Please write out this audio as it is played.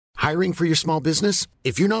Hiring for your small business?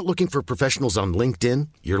 If you're not looking for professionals on LinkedIn,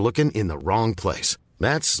 you're looking in the wrong place.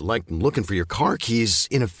 That's like looking for your car keys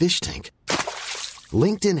in a fish tank.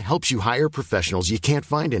 LinkedIn helps you hire professionals you can't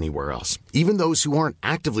find anywhere else, even those who aren't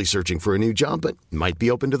actively searching for a new job but might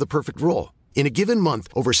be open to the perfect role. In a given month,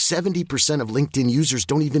 over 70% of LinkedIn users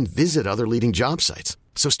don't even visit other leading job sites.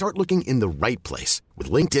 So start looking in the right place.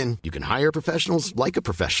 With LinkedIn, you can hire professionals like a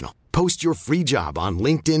professional. Post your free job on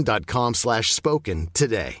linkedin.com/spoken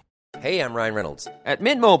today. Hey, I'm Ryan Reynolds. At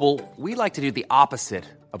Mint Mobile, we like to do the opposite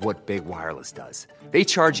of what Big Wireless does. They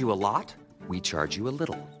charge you a lot, we charge you a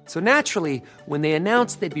little. So naturally, when they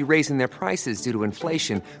announced they'd be raising their prices due to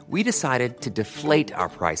inflation, we decided to deflate our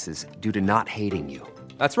prices due to not hating you.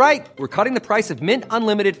 That's right. We're cutting the price of Mint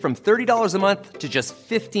Unlimited from $30 a month to just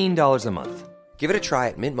 $15 a month. Give it a try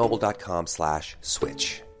at mintmobile.com/switch.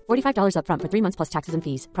 $45 up front for 3 months plus taxes and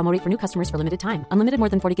fees. Promo rate for new customers for limited time. Unlimited more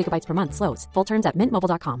than 40 gigabytes per month slows. Full terms at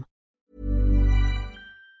mintmobile.com.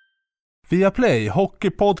 Viaplay Hockey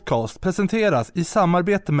Podcast presenteras i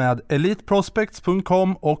samarbete med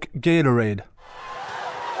eliteprospects.com och Gatorade.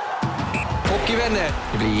 Hockeyvänner,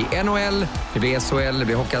 det blir NHL, det blir SHL, det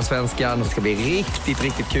blir Hockeyallsvenskan och det ska bli riktigt,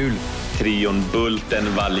 riktigt kul. Trion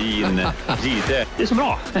Bulten, Wallin, Gide. Det är så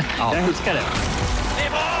bra. Ja. Jag älskar det. Det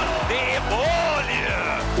är mål ju!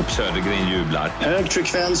 Och Södergren jublar. Hög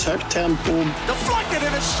frekvens, högt tempo. Deflected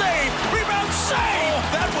in a save! Rebound save! Oh,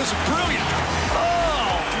 that was brilliant!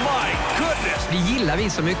 Oh my goodness! Det gillar vi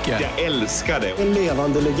så mycket. Jag älskar det. En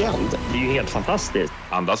levande legend. Det är ju helt fantastiskt.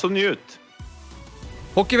 Andas och njut.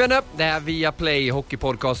 Hockeyvänner, det här är Viaplay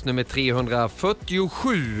Hockeypodcast nummer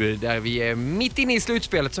 347 där vi är mitt inne i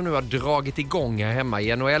slutspelet som nu har dragit igång här hemma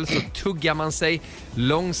i NHL. Så tuggar man sig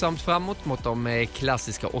långsamt framåt mot de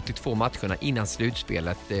klassiska 82 matcherna innan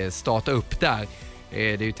slutspelet startar upp där.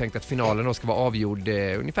 Det är ju tänkt att finalen då ska vara avgjord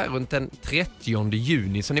ungefär runt den 30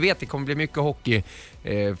 juni. Så ni vet, det kommer bli mycket hockey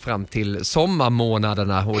fram till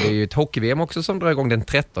sommarmånaderna. Och det är ju ett hockey-VM också som drar igång den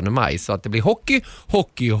 13 maj. Så att det blir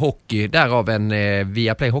hockey. Därav en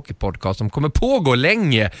Viaplay Hockey-podcast som kommer pågå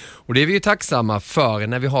länge. Och det är vi ju tacksamma för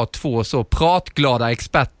när vi har två så pratglada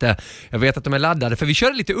experter. Jag vet att de är laddade, för vi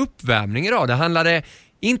körde lite uppvärmning idag. Det handlade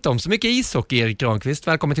inte om så mycket ishockey, Erik Granqvist.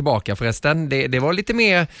 Välkommen tillbaka förresten. Det var lite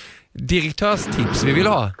mer direktörstips vi vill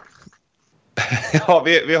ha. Ja,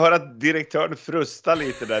 vi hör att direktören frustar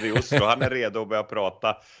lite där i Oslo. Han är redo att börja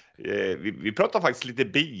prata. Vi pratar faktiskt lite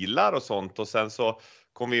bilar och sånt. Och sen så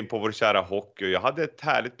kom vi in på vår kära hockey. Jag hade ett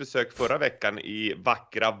härligt besök förra veckan i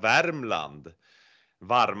vackra Värmland.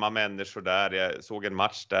 Varma människor där. Jag såg en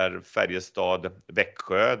match där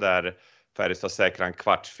Färjestad-Växjö där Färjestad säkrar en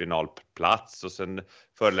kvartsfinalplats, och sen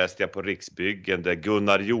föreläste jag på Riksbyggen där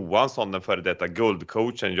Gunnar Johansson, den före detta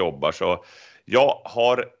guldcoachen, jobbar. Så jag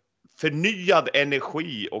har förnyad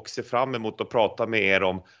energi och ser fram emot att prata med er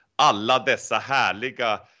om alla dessa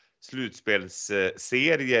härliga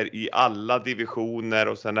slutspelsserier i alla divisioner,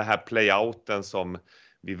 och sen den här playouten som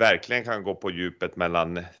vi verkligen kan gå på djupet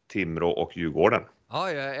mellan Timrå och Djurgården.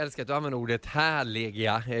 Ja, jag älskar att du använder ordet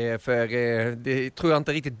härliga, för det tror jag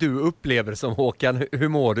inte riktigt du upplever som Håkan. Hur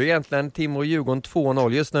mår du egentligen? Timrå och Djurgården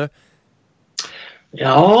 2-0 just nu.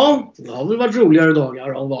 Ja, det har väl varit roligare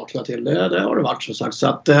dagar att vakna till. Det har det varit, som sagt. Så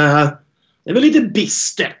att det är väl lite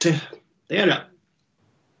bistert. Det är det.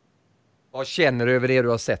 Vad känner du över det du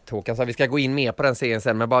har sett, Håkan? Så vi ska gå in mer på den serien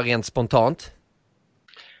sen, men bara rent spontant.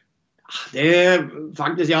 Det är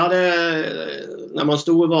faktiskt, när man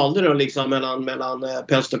stod och valde då liksom mellan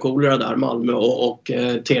pest och kolera där, Malmö och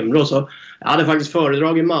Timrå, så jag hade faktiskt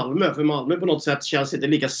föredragit Malmö, för Malmö på något sätt känns inte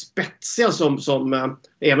lika spetsiga som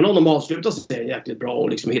även om de avslutar sig jäkligt bra och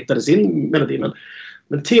liksom hittade sin melodi,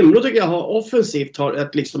 men Timrå tycker jag har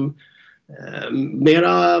ett liksom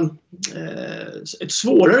ett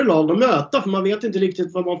svårare lag att möta, för man vet inte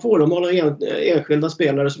riktigt vad man får. De har några enskilda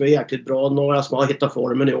spelare som är jäkligt bra, några som har hittat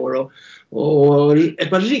formen i år och ett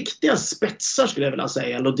par riktiga spetsar skulle jag vilja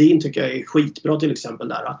säga. Lodin tycker jag är skitbra till exempel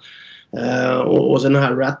där. Och sen den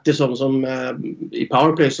här Ratty som i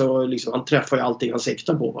powerplay, så liksom, han träffar ju allting han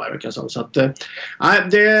siktar på, så att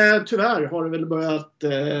det tyvärr har det väl börjat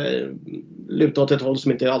luta åt ett håll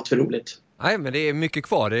som inte är allt för roligt. Nej, men det är mycket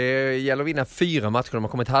kvar. Det gäller att vinna 4 matcher när man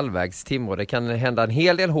kommit halvvägs, Timrå. Det kan hända en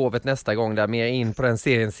hel del Hovet nästa gång, där mer in på den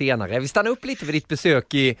serien senare. Vi stannar upp lite vid ditt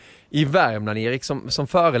besök i Värmland, Erik, som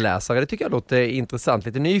föreläsare. Det tycker jag låter intressant.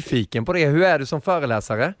 Lite nyfiken på det. Hur är du som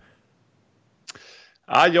föreläsare?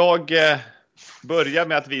 Ja, jag börjar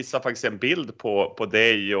med att visa faktiskt en bild på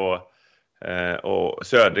dig och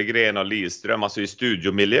Södergren och Lidström, alltså i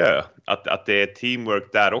studiomiljö, att det är teamwork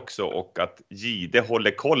där också, och att Gide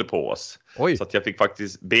håller koll på oss. Oj. Så att jag fick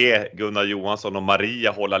faktiskt be Gunnar Johansson och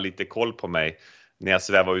Maria hålla lite koll på mig när jag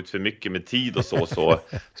svävar ut för mycket med tid och så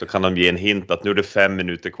kan de ge en hint att nu är det 5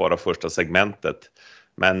 minuter kvar av första segmentet.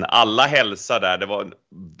 Men alla hälsar där, det var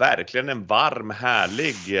verkligen en varm,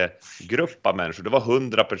 härlig grupp av människor. Det var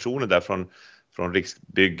 100 personer där från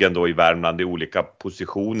Riksbyggen då i Värmland i olika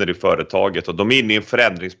positioner i företaget. Och de är inne i en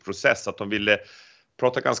förändringsprocess, att de ville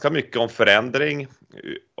prata ganska mycket om förändring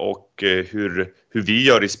och hur vi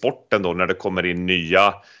gör i sporten då när det kommer in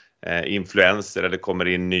nya influenser eller kommer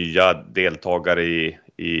in nya deltagare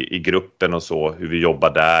i gruppen och så, hur vi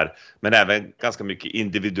jobbar där. Men även ganska mycket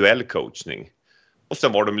individuell coachning. Och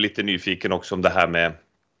sen var de lite nyfiken också om det här med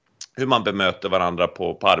hur man bemöter varandra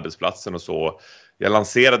på arbetsplatsen och så. Jag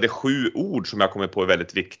lanserade 7 ord som jag kommer på är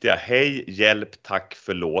väldigt viktiga. Hej, hjälp, tack,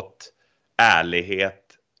 förlåt, ärlighet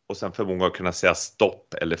och sen för många att kunna säga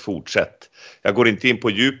stopp eller fortsätt. Jag går inte in på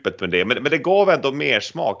djupet med det, men det gav ändå mer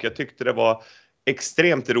smak. Jag tyckte det var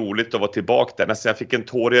extremt roligt att vara tillbaka där. Nästan jag fick en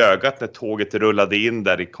tår i ögat när tåget rullade in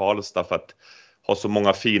där i Karlstad för att ha så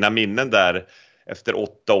många fina minnen där efter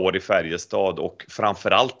 8 år i Färjestad och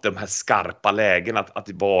framförallt de här skarpa lägen att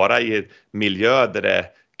vara i en miljö där det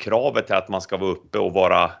kravet är att man ska vara uppe och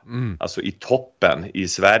vara alltså i toppen i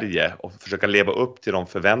Sverige och försöka leva upp till de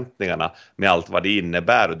förväntningarna med allt vad det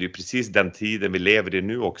innebär. Och det är precis den tiden vi lever i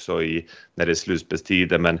nu också när det är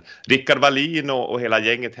slutspelstiden. Men Rickard Wallin och hela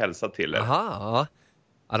gänget hälsar till er. Aha.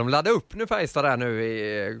 Ja, de laddar upp nu Färjestad där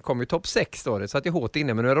nu, kom ju topp 6 då, det satt ju hårt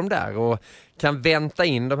inne, men nu är de där och kan vänta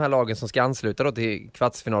in de här lagen som ska ansluta då till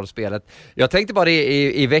kvartsfinalspelet. Jag tänkte bara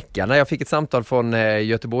det i veckan när jag fick ett samtal från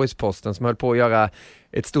Göteborgs-Posten som höll på att göra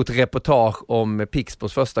ett stort reportage om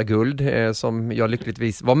Pixbos första guld som jag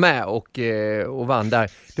lyckligtvis var med och vann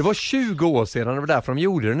där. Det var 20 år sedan, det var därför de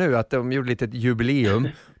gjorde det nu, att de gjorde lite ett jubileum.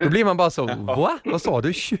 Då blir man bara så, va? Vad sa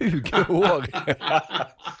du? 20 år?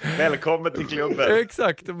 Välkommen till klubben.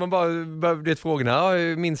 Exakt, man bara vet frågorna,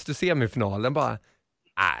 minns du semifinalen? Bara,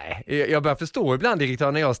 nej, jag börjar förstå ibland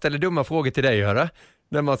direktör när jag ställer dumma frågor till dig, hörru.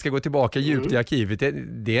 När man ska gå tillbaka djupt i arkivet.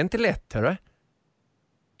 Det är inte lätt, hörru.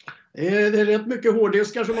 Det är rätt mycket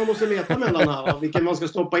hårddiskar som man måste leta mellan här. Vilken man ska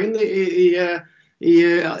stoppa in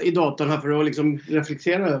i datorn här för att liksom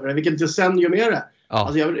reflektera över det. Vilket decennium är det? Ja.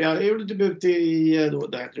 Alltså jag gjorde debut det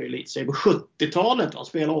heter det Elitserie på 70-talet.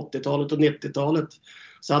 Spelade 80-talet och 90-talet.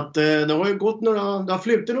 Så att det har ju gått det har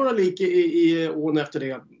flutit några lik i åren efter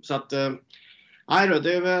det. Så att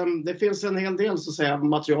det finns en hel del så att säga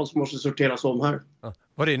material som måste sorteras om här. Ja.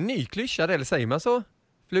 Var det en ny klyscha eller säger man så?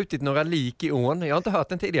 Flutit några lik i ån. Jag har inte hört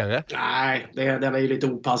den tidigare. Nej, den är ju lite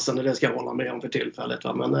opassande. Det ska jag hålla med om för tillfället.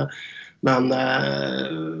 Va? Men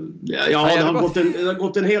det har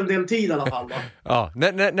gått en hel del tid i alla fall. Va? Ja,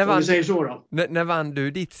 vi säger så då. När vann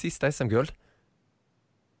du ditt sista SM-guld?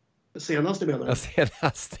 Senaste menar du? Ja,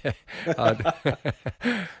 senaste. Ja.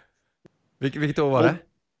 Vilket år var det?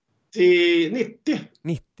 Till 90.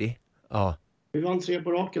 90, ja. Vi vann 3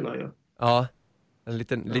 på raken där ju. Ja, en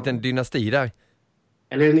liten dynasti där.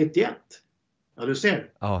 Eller 91. Ja, du ser.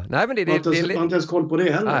 Ja, nej men jag har inte ens koll på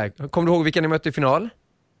det heller. Nej. Kommer du ihåg vilka ni mötte i final?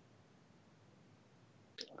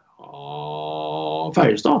 Ja,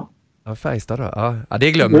 Färjestad. Ja, Färjestad då. Ja,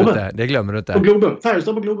 det glömmer du inte. Det glömmer du inte. På Globen.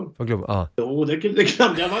 Färjestad på Globen. På Globen, ja. Jo, det glömde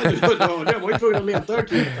jag. Jag var ju tvungen att leta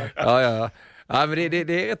där. Ja. Ja, men det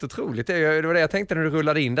är rätt otroligt. Det var det jag tänkte när du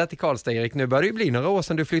rullade in där till Karlstad, Erik. Nu börjar det ju bli några år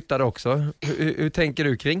sedan du flyttade också. Hur tänker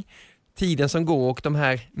du kring tiden som går och de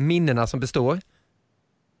här minnena som består?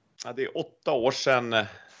 Ja, det är 8 år sedan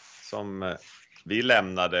som vi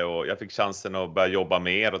lämnade och jag fick chansen att börja jobba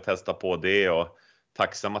med er och testa på det och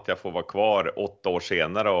tacksam att jag får vara kvar 8 år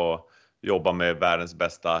senare och jobba med världens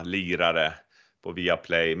bästa lirare på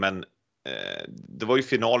Viaplay. Men det var ju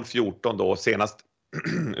final 14 då, senast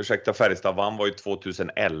Färjestad vann var ju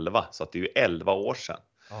 2011, så att det är ju 11 år sedan.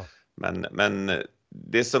 Ja. Men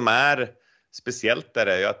det som är speciellt där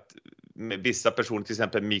är ju att vissa personer, till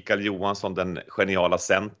exempel Mikael Johansson, den geniala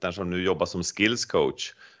centern som nu jobbar som skills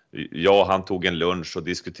coach. Ja, han tog en lunch och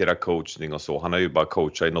diskuterade coachning och så. Han har ju bara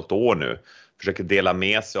coachat i något år nu. Försöker dela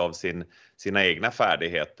med sig av sina egna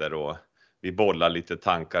färdigheter och vi bollar lite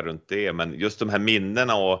tankar runt det. Men just de här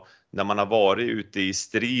minnena och när man har varit ute i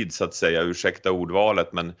strid så att säga, ursäkta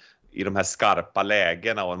ordvalet, men i de här skarpa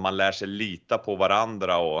lägena och man lär sig lita på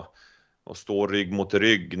varandra och stå rygg mot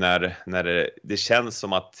rygg när det känns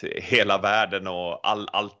som att hela världen och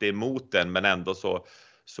allt är emot den, men ändå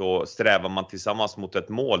så strävar man tillsammans mot ett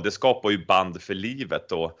mål. Det skapar ju band för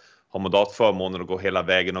livet och har man då förmånen att gå hela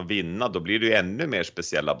vägen och vinna, då blir det ju ännu mer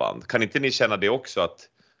speciella band. Kan inte ni känna det också, att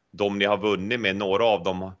de ni har vunnit med, några av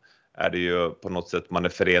dem är det ju på något sätt man är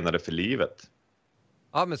förenade för livet?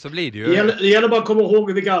 Ja, men så blir det ju. Det gäller bara att komma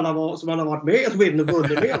ihåg vilka alla var som man har varit med och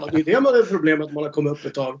vunnit med. Det är det man är problemet att man har kommit upp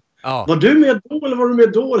ett tag. Ja. Var du med då eller var du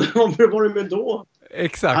med då? Eller var du med då?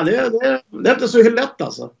 Exakt. Ja, det är inte så lätt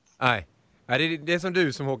alltså. Nej. Det är som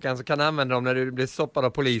du som Håkan så kan använda dem när du blir stoppad av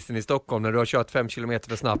polisen i Stockholm när du har kört 5 kilometer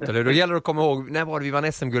för snabbt. Eller då gäller det att komma ihåg, när var det vi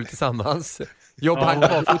vann SM-guld tillsammans? Jobbar han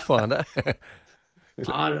kvar fortfarande?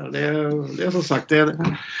 Ja, det är som sagt, det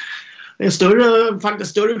är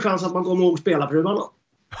faktiskt större chans att man kommer ihåg spelarfruarna.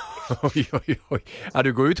 Oj. Ja,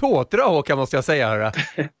 du går ut hårt idag, Håkan, måste jag säga.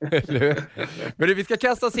 Men vi ska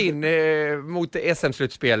kasta oss in mot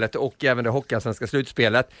SM-slutspelet och även det hockeyallsvenska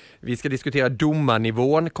slutspelet. Vi ska diskutera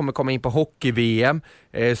domarnivån, kommer komma in på hockey-VM,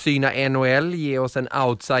 syna NHL, ge oss en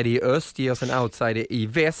outsider i öst, ge oss en outsider i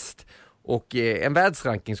väst. Och en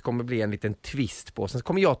världsranking som kommer bli en liten twist på. Sen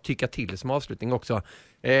kommer jag tycka till som avslutning också.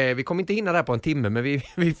 Vi kommer inte hinna där på en timme, men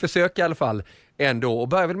vi försöker i alla fall ändå. Och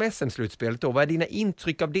börjar väl med SM-slutspelet då. Vad är dina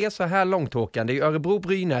intryck av det så här långt, Håkan? Det är ju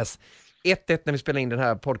Örebro-Brynäs 1-1 när vi spelar in den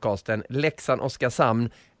här podcasten. Leksand-Oskarshamn,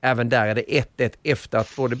 även där är det 1-1 efter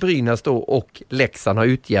att både Brynäs då och Leksand har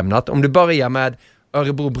utjämnat. Om du börjar med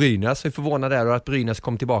Örebro-Brynäs, hur förvånad är du att Brynäs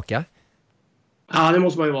kom tillbaka? Ja, det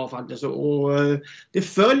måste man ju vara faktiskt. Och det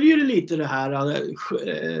följer lite det här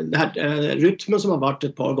rytmen som har varit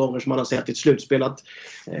ett par gånger som man har sett i ett slutspel. Att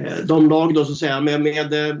de lag då så att säga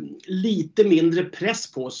med lite mindre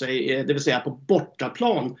press på sig, det vill säga på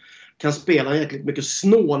bortaplan, kan spela jäkligt mycket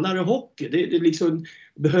snålare hockey. Det liksom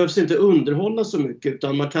behövs inte underhålla så mycket,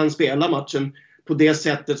 utan man kan spela matchen på det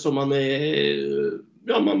sättet som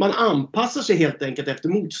man anpassar sig helt enkelt efter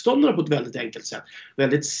motståndare på ett väldigt enkelt sätt.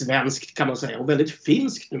 Väldigt svenskt kan man säga, och väldigt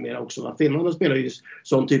finskt numera också. Finland spelar ju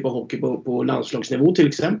sån typ av hockey på landslagsnivå till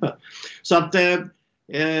exempel. Så att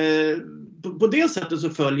på det sättet så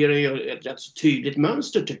följer det ju ett rätt så tydligt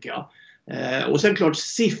mönster tycker jag. Och sen klart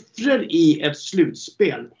siffror i ett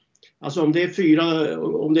slutspel. Alltså om det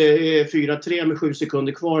är 4-3 med 7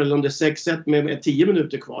 sekunder kvar eller om det är 6-1 med 10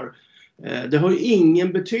 minuter kvar. Det har ju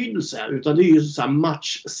ingen betydelse, utan det är ju så här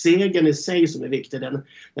matchsegern i sig som är viktig.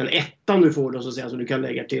 Den ettan du får då, så att säga, som du kan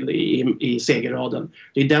lägga till i segerraden.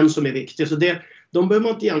 Det är den som är viktig. Så de behöver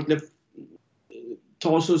man inte egentligen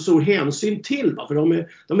ta så stor hänsyn till. För de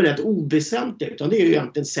är rätt oväsentliga, utan det är ju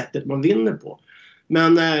egentligen sättet man vinner på.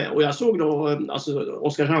 Men, och jag såg då, alltså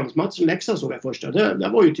Oskarshamnsmatchen, Leksand såg jag först. Det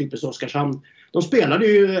var ju typiskt Oskarshamn. De spelade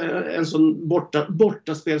ju en sån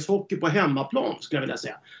bortaspelshockey på hemmaplan, skulle jag vilja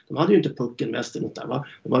säga. De hade ju inte pucken mest emot där, va?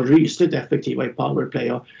 De var rysligt effektiva i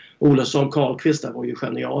powerplay. Och Olofsson, Karlqvist där var ju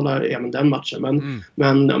geniala även den matchen.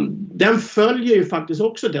 Men den följer ju faktiskt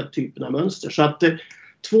också den typen av mönster. Så att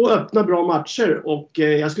 2 öppna bra matcher, och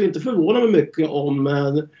jag skulle inte förvåna mig mycket om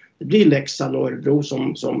det blir Leksand och Örebro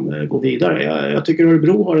som går vidare. Jag tycker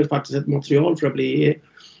Örebro har faktiskt ett material för att bli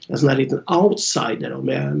en sån här liten outsider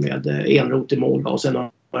med Enroth i mål, och sen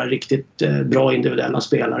några riktigt bra individuella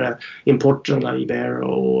spelare. Importerna i Bear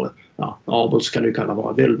och Abels kan du kalla vad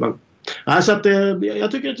man vill. Men, så att,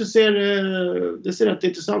 jag tycker att det ser rätt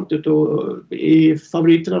intressant ut, och i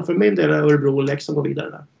favoriterna för min del är Örebro och Leksand går vidare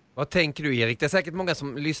där. Vad tänker du, Erik? Det är säkert många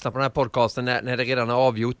som lyssnar på den här podcasten när det redan är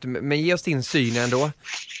avgjort. Men ge oss din syn ändå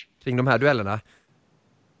kring de här duellerna.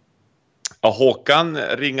 Ja, Håkan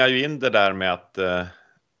ringar ju in det där med att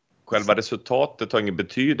själva resultatet har ingen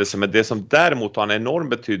betydelse. Men det som däremot har en enorm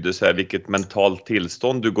betydelse är vilket mentalt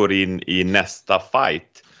tillstånd du går in i nästa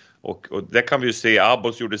fight. Och det kan vi ju se,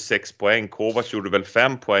 Abos gjorde 6 poäng, Kovacs gjorde väl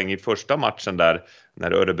 5 poäng i första matchen där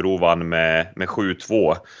när Örebro vann med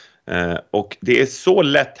 7-2. Och det är så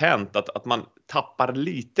lätt hänt att man tappar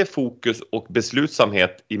lite fokus och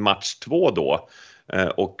beslutsamhet i match 2 då.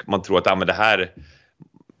 Och man tror att men det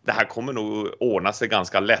här kommer nog ordna sig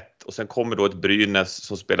ganska lätt. Och sen kommer då ett Brynäs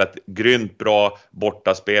som spelar ett grymt bra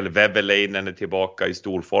bortaspel. Väveläinen är tillbaka i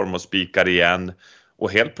stor form och spikar igen.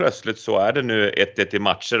 Och helt plötsligt så är det nu 1-1 i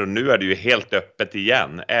matcher, och nu är det ju helt öppet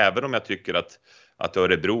igen. Även om jag tycker att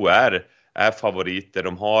Örebro är favoriter.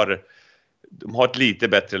 De har ett lite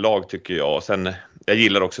bättre lag tycker jag. Och sen, jag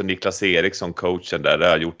gillar också Niklas Eriksson, coachen där. Det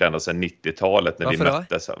har jag gjort ända sedan 90-talet när vi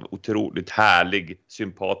möttes. Otroligt härlig,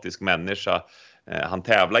 sympatisk människa. Han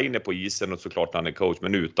tävlar inne på isen och såklart han är coach,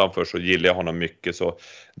 men utanför så gillar jag honom mycket. Så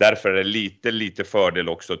därför är det lite fördel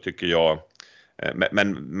också tycker jag.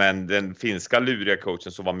 Men den finska luriga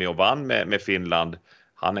coachen som var med och vann med Finland,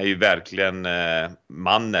 han är ju verkligen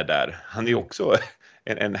mannen där. Han är ju också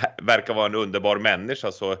verkar vara en underbar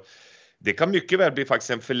människa, så det kan mycket väl bli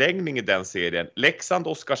faktiskt en förlängning i den serien. Leksand,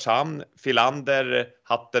 Oskarshamn, Filander,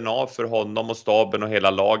 hatten av för honom och staben och hela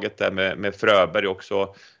laget där med Fröberg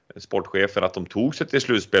också, sportchefen, att de tog sig till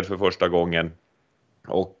slutspel för första gången.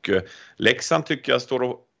 Och Leksand tycker jag står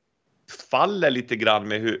och faller lite grann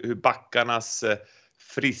med hur backarnas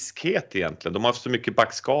friskhet egentligen. De har haft så mycket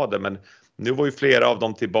backskador, men Nu var ju flera av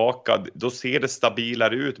dem tillbaka. Då ser det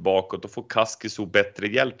stabilare ut bakåt. Då får Kaskiso bättre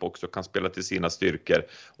hjälp också. Kan spela till sina styrkor.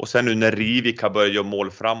 Och sen nu när Rivik har börjat göra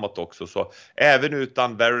mål framåt också. Så även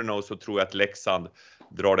utan Verino så tror jag att Leksand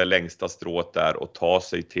drar det längsta strået där och tar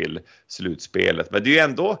sig till slutspelet. Men det är ju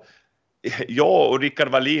ändå... Jag och Rickard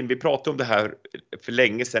Wallin, vi pratade om det här för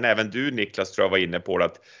länge sedan. Även du, Niklas, tror jag var inne på det,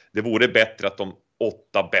 att det vore bättre att de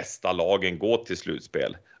 8 bästa lagen går till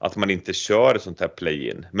slutspel. Att man inte kör sånt här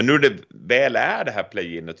play-in. Men nu det väl är det här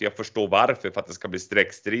play-inet, jag förstår varför, för att det ska bli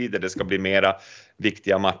sträckstrider, det ska bli mera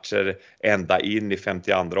viktiga matcher ända in i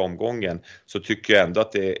 52:a omgången. Så tycker jag ändå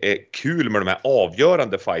att det är kul med de här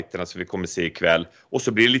avgörande fighterna som vi kommer se ikväll. Och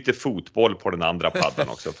så blir det lite fotboll på den andra paddan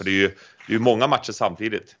också. För det är ju många matcher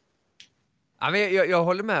samtidigt. Ja, men jag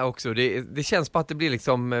håller med också. Det känns på att det blir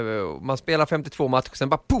liksom, man spelar 52 matcher, sen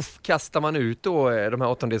bara puff kastar man ut då de här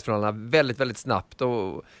åttondelsfinalerna väldigt, väldigt snabbt.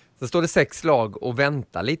 Och så står det 6 lag och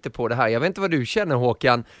väntar lite på det här. Jag vet inte vad du känner,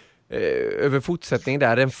 Håkan, över fortsättningen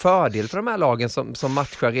där. Är det en fördel för de här lagen som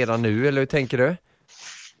matchar redan nu, eller hur tänker du?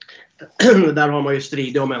 Där har man ju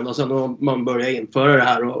stridit om ända sedan man började införa det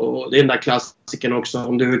här. Och det är den där klassiken också.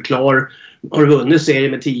 Om du är klar, har du vunnit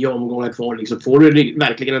serien med 10 omgångar kvar, liksom, får du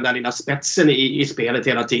verkligen den där lilla spetsen i spelet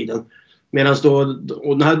hela tiden. Medan då,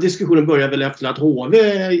 och den här diskussionen började väl efter att HV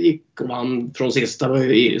gick och vann från sista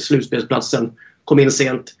i slutspelsplatsen, kom in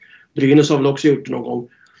sent. Brynäs har väl också gjort det någon gång.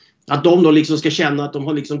 Att de då liksom ska känna att de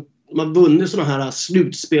har vunnit såna här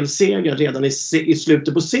slutspelssegrar redan i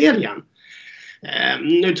slutet på serien.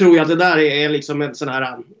 Nu tror jag att det där är liksom en sån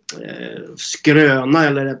här skröna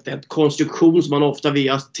eller ett konstruktion som man ofta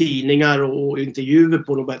via tidningar och intervjuer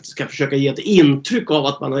på något sätt ska försöka ge ett intryck av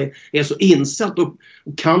att man är så insatt och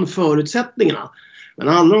kan förutsättningarna. Men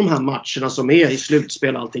alla de här matcherna som är i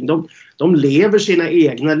slutspel och allting, de lever sina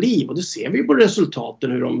egna liv, och det ser vi på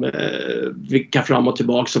resultaten hur de vickar fram och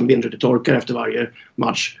tillbaka som vindrutetorkar efter varje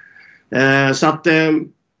match. Så att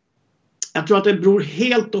jag tror att det beror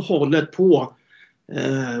helt och hållet på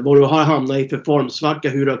vad du har hamnat i för formsvacka,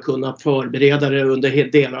 hur du har kunnat förbereda dig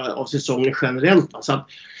under delar av säsongen generellt. Så att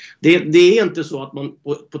det är inte så att man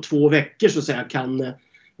på 2 veckor så att säga kan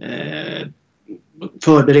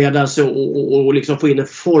förbereda sig och liksom få in en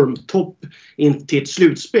formtopp in till ett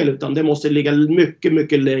slutspel, utan det måste ligga mycket,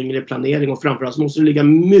 mycket längre planering, och framförallt måste det ligga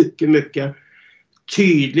mycket, mycket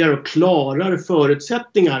tydligare och klarare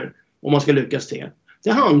förutsättningar om man ska lyckas det.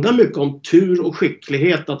 Det handlar mycket om tur och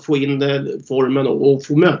skicklighet att få in formen och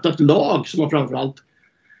få möta ett lag som man framförallt,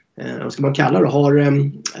 vad ska man kalla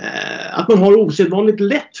det, att man har osedvanligt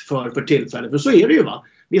lätt för tillfället. För så är det ju, va.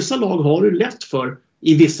 Vissa lag har du lätt för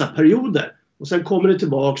i vissa perioder. Och sen kommer det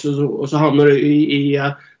tillbaka och så hamnar du i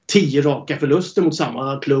 10 raka förluster mot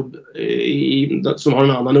samma klubb som har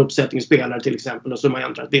en annan uppsättning spelare till exempel, och som har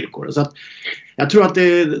ändrat villkoren. Så att jag tror att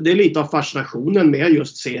det är lite av fascinationen med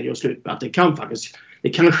just serie och slutspel, att det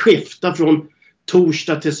kan skifta från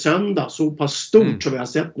torsdag till söndag så pass stort som vi har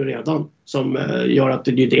sett nu redan, som gör att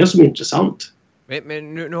det är det som är intressant.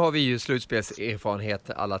 Men nu har vi ju slutspelserfarenhet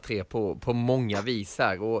alla tre på många vis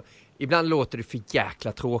här, och ibland låter det för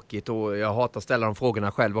jäkla tråkigt, och jag hatar att ställa de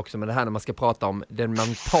frågorna själv också, men det här när man ska prata om den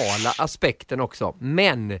mentala aspekten också.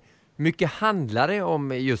 Men mycket handlar det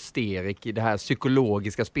om just Erik i det här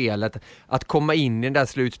psykologiska spelet, att komma in i den där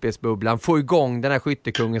slutspelsbubblan, få igång den här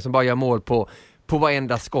skyttekungen som bara gör mål på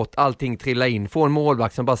varenda skott, allting trillar in, få en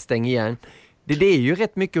målvakt som bara stänger igen. Det är ju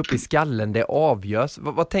rätt mycket upp i skallen det avgörs.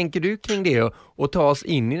 Vad tänker du kring det, och ta oss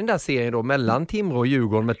in i den där serien då mellan Timrå och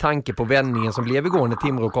Djurgården med tanke på vändningen som blev igår när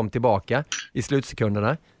Timrå kom tillbaka i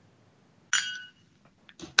slutsekunderna?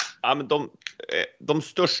 Ja, men de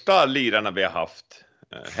största lirarna vi har haft,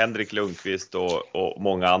 Henrik Lundqvist och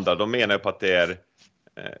många andra, de menar på att det är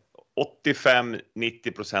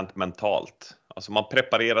 85-90% mentalt. Alltså man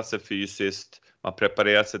preparerar sig fysiskt, man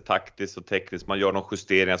preparerar sig taktiskt och tekniskt, man gör de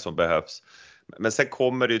justeringar som behövs. Men sen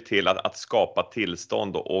kommer det till att skapa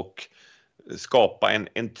tillstånd och skapa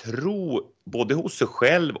en tro både hos sig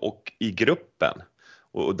själv och i gruppen.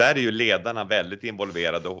 Och där är ju ledarna väldigt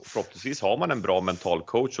involverade, och förhoppningsvis har man en bra mental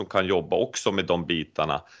coach som kan jobba också med de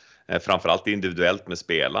bitarna. Framförallt individuellt med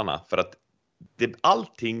spelarna. För att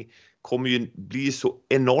allting kommer ju bli så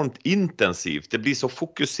enormt intensivt. Det blir så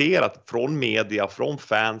fokuserat från media, från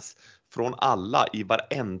fans, från alla i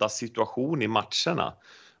varenda situation i matcherna.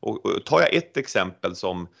 Och tar jag ett exempel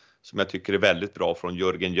som jag tycker är väldigt bra från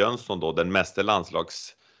Jörgen Jönsson då, den meste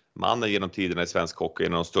landslagsmannen genom tiderna i svensk hockey,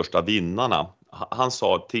 en av de största vinnarna. Han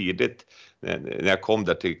sa tidigt när jag kom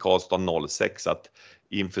där till Karlstad 06 att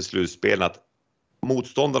inför slutspelen att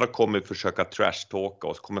Motståndarna kommer försöka trashtalka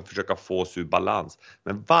oss, kommer försöka få oss ur balans.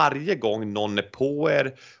 Men varje gång någon är på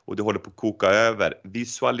er och det håller på att koka över,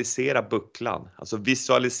 visualisera bucklan. Alltså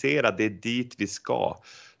visualisera, det är dit vi ska.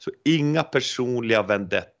 Så inga personliga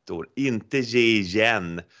vendettor, inte ge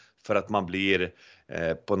igen för att man blir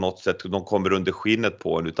på något sätt, de kommer under skinnet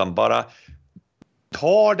på en, utan bara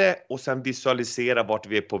ta det och sen visualisera vart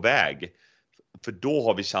vi är på väg. För då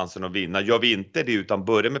har vi chansen att vinna. Gör vi inte det utan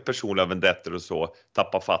börjar med personliga vendettor och så,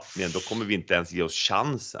 tappa fattningen, då kommer vi inte ens ge oss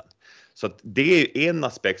chansen. Så att det är en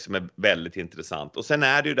aspekt som är väldigt intressant. Och sen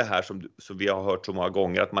är det ju det här som vi har hört så många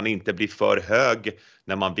gånger, att man inte blir för hög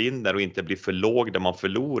när man vinner och inte blir för låg när man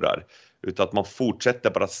förlorar. Utan att man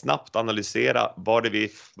fortsätter bara snabbt analysera,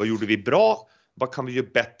 vad gjorde vi bra? Vad kan vi göra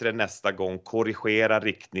bättre nästa gång? Korrigera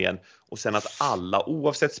riktningen. Och sen att alla,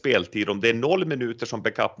 oavsett speltid, om det är 0 minuter som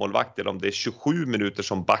backupmålvakt eller om det är 27 minuter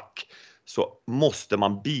som back, så måste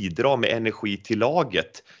man bidra med energi till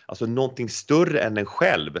laget. Alltså någonting större än en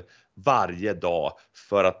själv varje dag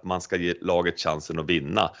för att man ska ge laget chansen att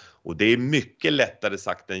vinna. Och det är mycket lättare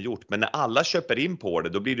sagt än gjort. Men när alla köper in på det,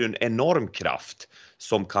 då blir det en enorm kraft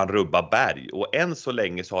som kan rubba berg. Och än så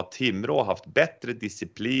länge så har Timrå haft bättre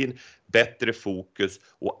disciplin, bättre fokus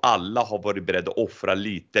och alla har varit beredda att offra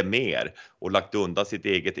lite mer och lagt undan sitt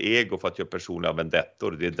eget ego för att göra personliga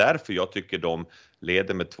vendettor. Det är därför jag tycker de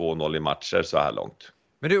leder med 2-0 i matcher så här långt.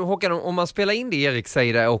 Men du Håkan, om man spelar in det Erik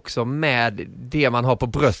säger det också med det man har på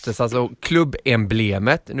bröstet, alltså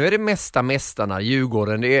klubbemblemet. Nu är det mästarna,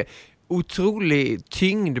 Djurgården. Det är otrolig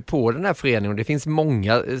tyngd på den här föreningen och det finns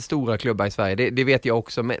många stora klubbar i Sverige. Det vet jag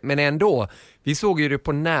också, men ändå. Vi såg ju det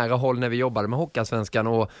på nära håll när vi jobbade med Hockeyallsvenskan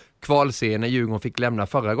och kvalserien när Djurgården fick lämna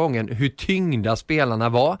förra gången. Hur tyngda spelarna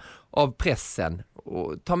var av pressen.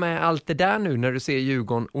 Och ta med allt det där nu när du ser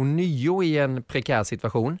Djurgården och nio i en prekär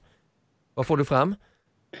situation. Vad får du fram?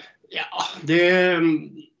 Ja,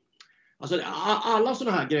 alltså alla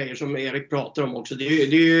sådana här grejer som Erik pratar om också, det är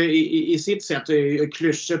ju i sitt sätt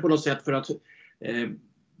klyschor på något sätt för att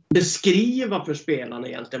beskriva för spelarna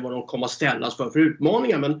egentligen vad de kommer att ställas för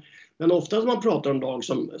utmaningar. Men ofta när man pratar om lag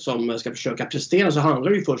som ska försöka prestera så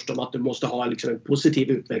handlar det ju först om att du måste ha liksom en positiv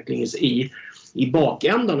utveckling i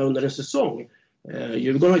bakändan under en säsong.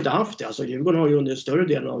 Djurgården har inte haft det. Alltså Djurgården har ju under större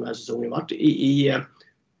delen av den här säsongen varit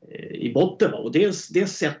i botten. Och det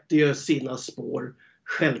sätter ju sina spår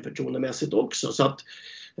självförtroendemässigt också. Så att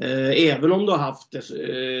även om du har haft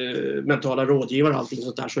mentala rådgivare och allting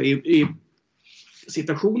sånt där, så är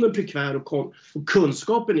situationen prekär och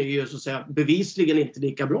kunskapen är ju så att säga bevisligen inte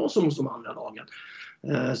lika bra som hos de andra lagen.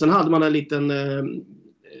 Sen hade man en liten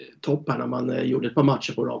topp här när man gjorde ett par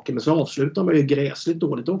matcher på raken, men så avslutade man ju gräsligt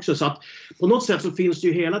dåligt också. Så att på något sätt så finns det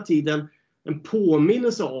ju hela tiden en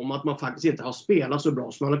påminnelse om att man faktiskt inte har spelat så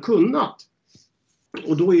bra som man har kunnat.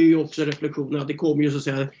 Och då är ju också reflektionen att det kommer ju så att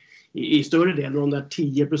säga i större delen av de där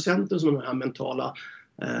 10% som den här mentala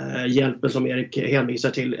hjälpen som Erik hänvisar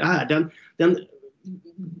till är.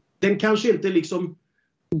 Den kanske inte liksom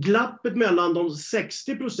glappet mellan de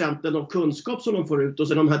 60% av kunskap som de får ut och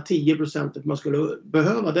sen de här 10% man skulle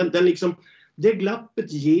behöva. Det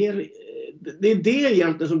glappet ger, det är det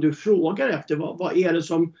egentligen som du frågar efter. Vad är det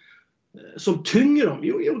som tynger dem?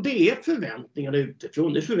 Jo, det är förväntningarna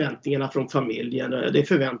utifrån. Det är förväntningarna från familjen. Det är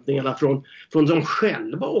förväntningarna från dem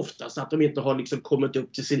själva oftast. Att de inte har liksom kommit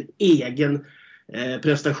upp till sin egen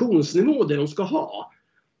prestationsnivå det de ska ha.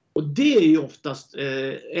 Och det är ju oftast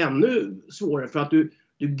ännu svårare för att du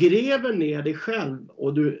gräver ner dig själv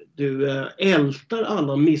och du ältar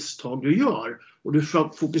alla misstag du gör. Och du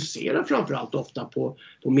fokuserar framförallt ofta på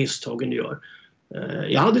misstagen du gör.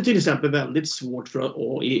 Jag hade till exempel väldigt svårt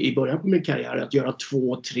i början på min karriär att göra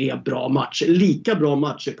 2-3 bra matcher, lika bra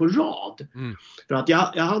matcher på rad. För att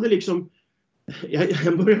jag hade liksom,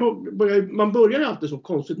 man börjar alltid så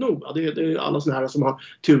konstigt nog. Det är alla såna här som har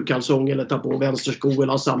turkalsong eller tar på vänstersko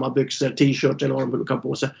eller har samma byxor, t-shirt eller vad de brukar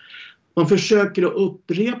på sig. Man försöker att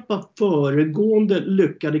upprepa föregående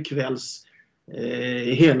lyckade kvälls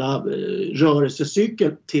hela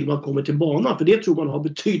rörelsecykeln till man kommer till banan. För det tror man har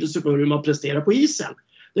betydelse för hur man presterar på isen.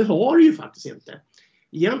 Det har det ju faktiskt inte.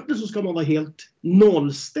 Egentligen så ska man vara helt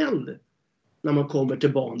nollställd när man kommer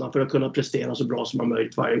till banan för att kunna prestera så bra som man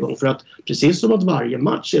möjligt varje gång. För att precis som att varje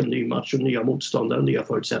match är en ny match och nya motståndare och nya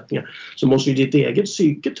förutsättningar, så måste ju ditt eget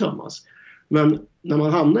psyke tömmas. Men när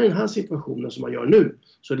man hamnar i den här situationen som man gör nu,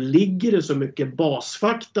 så ligger det så mycket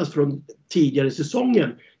basfakta från tidigare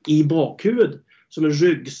säsongen i bakhuvudet som en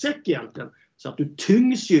ryggsäck egentligen. Så att du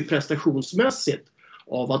tyngs ju prestationsmässigt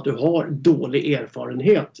av att du har dålig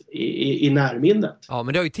erfarenhet i närminnet. Ja,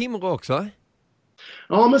 men det har ju Timrå också.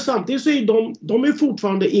 Ja, men samtidigt så är de är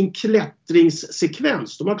fortfarande i en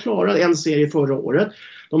klättringssekvens. De har klarat en serie förra året.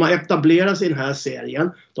 De har etablerat sig i den här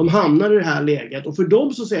serien. De hamnar i det här läget. Och för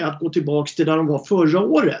dem så säger jag att gå tillbaka till där de var förra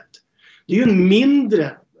året. Det är ju en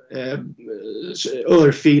mindre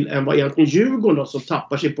örfil än vad egentligen Djurgården då, som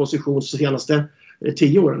tappar sin position de senaste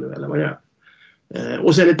 10 åren nu, eller vad det är.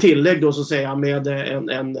 Och sen ett tillägg då så säger jag med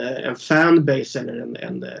en fanbase eller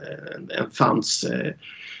en fans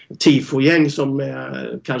tifogäng som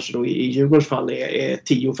kanske då i Djurgårdens fall är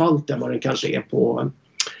 10-falt än vad den kanske är på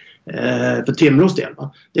för Timrås del.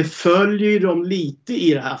 Va? Det följer ju dem lite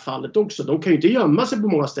i det här fallet också. De kan ju inte gömma sig på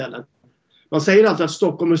många ställen. Man säger alltid att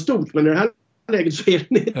Stockholm är stort, men i det här läget så är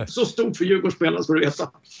det inte så stort för Djurgårdsspelare som du vet.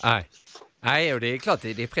 Nej, och det är klart,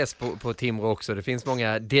 det är press på Timrå också. Det finns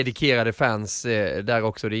många dedikerade fans där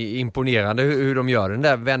också. Det är imponerande hur de gör den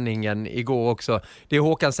där vändningen igår också. Det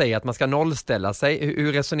Håkan säger att man ska nollställa sig.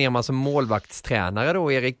 Hur resonerar man som målvaktstränare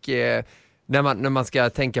då, Erik? När man ska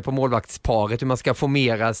tänka på målvaktsparet, hur man ska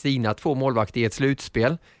formera sina 2 målvakter i ett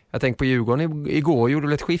slutspel. Jag tänkte på Djurgården igår, gjorde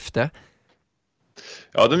de ett skifte?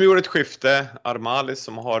 Ja, de gjorde ett skifte. Armalis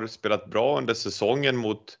som har spelat bra under säsongen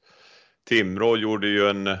mot Timrå gjorde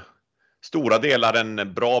ju stora delar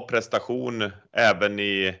en bra prestation även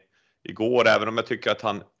igår. Även om jag tycker att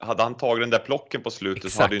hade han tagit den där plocken på slutet.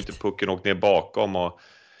 Exakt. Så hade ju inte pucken åkt ner bakom och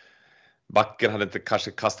backen hade inte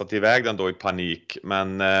kanske kastat iväg den då i panik.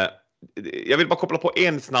 Men jag vill bara koppla på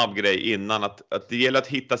en snabb grej innan. Att det gäller att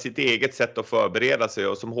hitta sitt eget sätt att förbereda sig.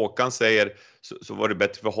 Och som Håkan säger så var det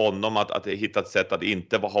bättre för honom att hitta ett sätt att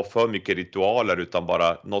inte ha för mycket ritualer utan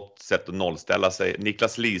bara något sätt att nollställa sig.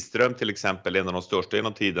 Niklas Lidström till exempel, en av de största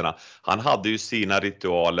genom tiderna. Han hade ju sina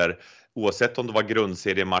ritualer oavsett om det var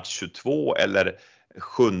grundserie match 22 eller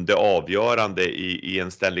 7:e avgörande i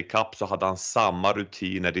en Stanley Cup, så hade han samma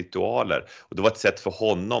rutiner, ritualer. Och det var ett sätt för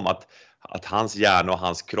honom att hans hjärna och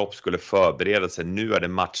hans kropp skulle förbereda sig. Nu är det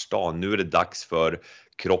matchdag, nu är det dags för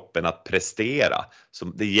kroppen att prestera. Så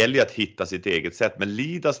det gäller ju att hitta sitt eget sätt. Men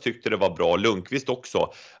Lidas tyckte det var bra, Lundqvist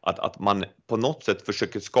också, att man på något sätt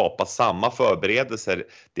försöker skapa samma förberedelser,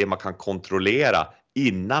 det man kan kontrollera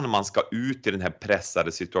innan man ska ut i den här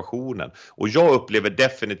pressade situationen. Och jag upplever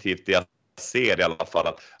definitivt det, ser i alla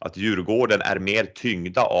fall att Djurgården är mer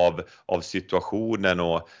tyngda av situationen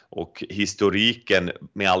och historiken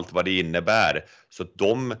med allt vad det innebär. Så att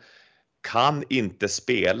de kan inte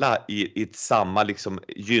spela i ett samma liksom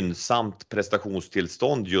gynnsamt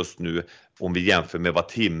prestationstillstånd just nu om vi jämför med vad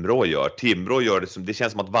Timrå gör. Timrå gör det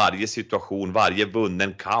känns som att varje situation, varje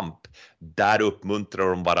vunnen kamp, där uppmuntrar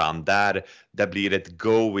de varandra, där blir det ett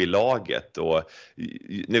go i laget. Och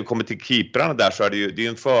när vi kommer till keeprarna där så är det är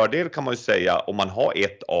en fördel kan man ju säga om man har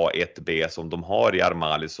 1A, 1B som de har i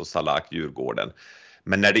Armalis och Salak Djurgården.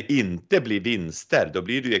 Men när det inte blir vinster, då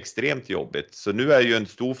blir det ju extremt jobbigt. Så nu är ju en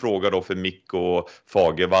stor fråga då för Mikko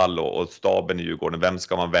Fagervall och staben i Djurgården. Vem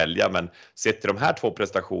ska man välja? Men sett till de här 2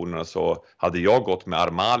 prestationerna så hade jag gått med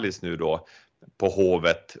Armalis nu då på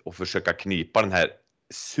Hovet och försöka knipa den här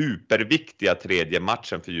superviktiga 3:e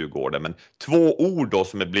matchen för Djurgården. Men 2 ord då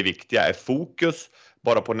som blir viktiga är fokus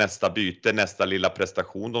bara på nästa byte, nästa lilla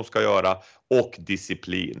prestation de ska göra, och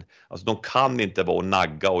disciplin. Alltså de kan inte vara och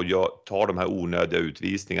nagga och ta de här onödiga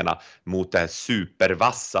utvisningarna mot det här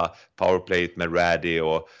supervassa powerplayet med Raddy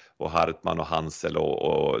och Hartman och Hansel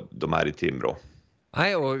och de här i Timrå.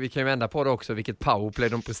 Nej, och vi kan ju vända på det också, vilket powerplay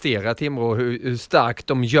de presterar Timrå, hur starkt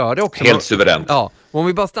de gör det också. Helt suveränt. Ja, om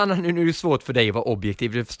vi bara stannar, nu är det svårt för dig att vara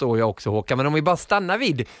objektiv, det förstår jag också Håkan, men om vi bara stannar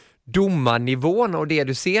vid domarnivån och det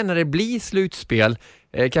du ser när det blir slutspel,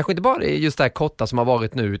 kanske inte bara just det här korta som har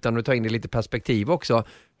varit nu, utan du tar in det lite perspektiv också.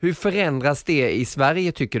 Hur förändras det i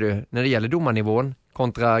Sverige tycker du när det gäller domarnivån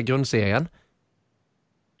kontra grundserien?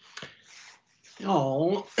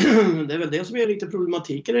 Ja, det är väl det som är lite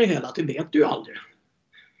problematiken i det hela, att det vet du ju aldrig.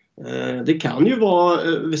 Det kan ju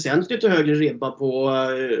vara väsentligt högre ribba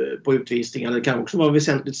på utvisningar. Det kan också vara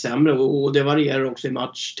väsentligt sämre och det varierar också i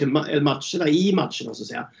matcherna så att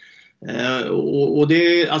säga. Och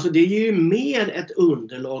det är ju mer ett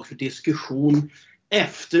underlag för diskussion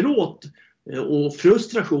efteråt och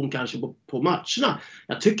frustration kanske på matcherna.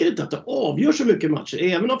 Jag tycker inte att det avgör så mycket matcher,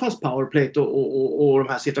 även om fast powerplay och de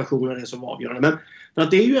här situationerna är som avgörande. Men för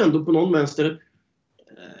att det är ju ändå på någon vänster,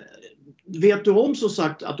 vet du om så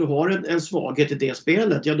sagt att du har en svaghet i det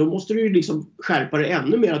spelet, ja då måste du ju liksom skärpa det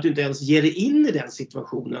ännu mer, att du inte ens ger dig in i den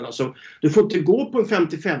situationen. Alltså, du får inte gå på en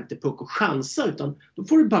 50-50 puck och chansa, utan då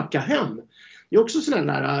får du backa hem. Det är också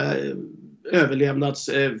sådana där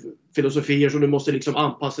överlevnadsfilosofier som du måste liksom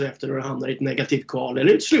anpassa dig efter när du hamnar i ett negativt kval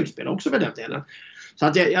eller ett slutspel också för den delen. Så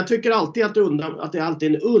att jag tycker alltid att det är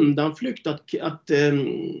alltid en undanflykt att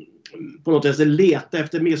på något vis leta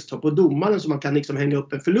efter misstag på domaren som man kan liksom hänga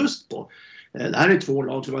upp en förlust på. Det här är 2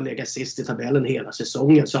 lag som har legat sist i tabellen hela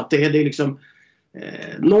säsongen. Så att det är liksom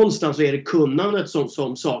någonstans så är det kunnandet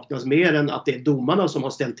som saknas mer än att det är domarna som har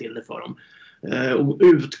ställt till det för dem. Och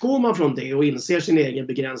utgår man från det och inser sin egen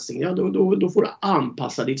begränsning, ja, då får du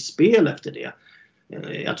anpassa ditt spel efter det.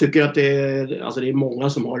 Jag tycker att det är många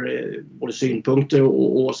som har både synpunkter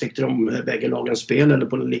och åsikter om bägge lagens spel eller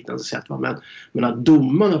på något liknande sätt. Men att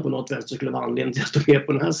domarna på något vänster skulle vara anledning till att stå med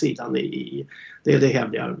på den här sidan, det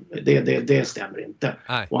hävdar jag. Det stämmer inte.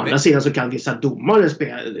 Å andra sidan så kan vissa domare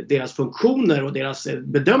deras funktioner och deras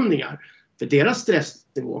bedömningar för deras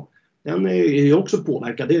stressnivå, den är ju också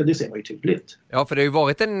påverkad, det ser man ju tydligt. Ja, för det har ju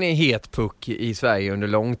varit en het puck i Sverige under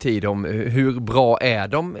lång tid om hur bra är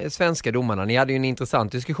de svenska domarna. Ni hade ju en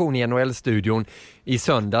intressant diskussion i NHL-studion i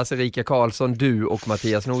söndags, Erika Karlsson, du och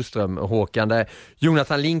Mattias Nordström, Håkan, där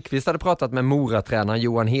Jonathan Lindqvist hade pratat med Mora-tränaren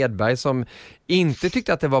Johan Hedberg som inte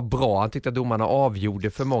tyckte att det var bra. Han tyckte att domarna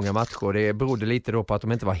avgjorde för många matcher. Det berodde lite då på att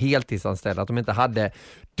de inte var heltidsanställda, att de inte hade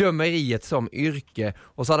dömeriet som yrke.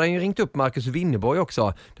 Och så hade han ju ringt upp Marcus Winneborg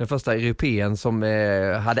också, den första europeen som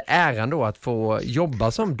hade äran då att få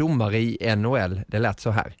jobba som domare i NHL. Det lät så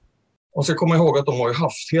här. Och så kommer jag ihåg att de har ju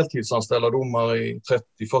haft heltidsanställda domare i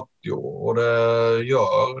 30-40 år och det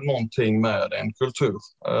gör någonting med en kultur.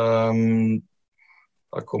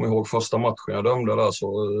 Jag kommer ihåg första matchen jag dömde där,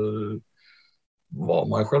 så var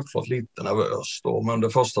man självklart lite nervös då, men det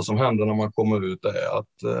första som händer när man kommer ut är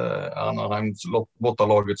att Anaheims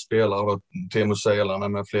bortalagets spelare, Teemu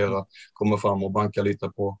Seilanen med flera, kommer fram och bankar lite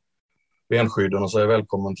på benskydden och säger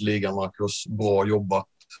välkommen till ligan Marcus, bra jobbat.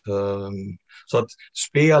 Så att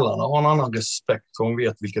spelarna har en annan respekt, för de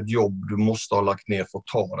vet vilket jobb du måste ha lagt ner för att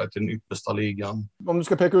ta dig till den yppersta ligan. Om du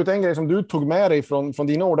ska peka ut en grej som du tog med dig från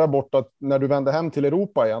dina år där borta när du vände hem till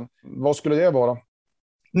Europa igen, vad skulle det vara?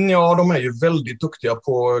 Ja, de är ju väldigt duktiga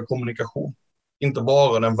på kommunikation. Inte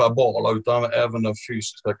bara den verbala utan även den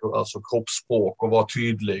fysiska, alltså kroppsspråk, och vara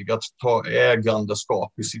tydlig, att ta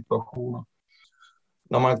ägandeskap i situationen.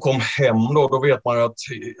 När man kom hem då vet man ju att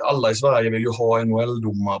alla i Sverige vill ju ha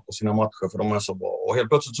NHL-domare på sina matcher för de är så bra. Och helt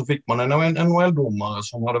plötsligt så fick man en NHL-domare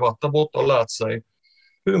som hade varit där borta och lärt sig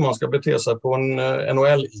hur man ska bete sig på en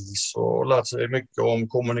NHL-is och lärt sig mycket om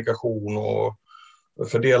kommunikation och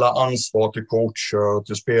fördela ansvar till coacher,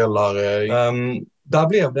 till spelare. Där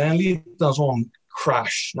blev det en liten sån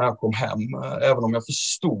crash när jag kom hem. Även om jag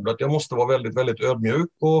förstod att jag måste vara väldigt, väldigt ödmjuk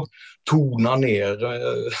och tona ner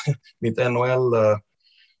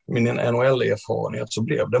min NHL-erfarenhet, så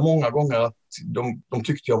blev det många gånger att de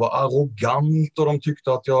tyckte jag var arrogant och de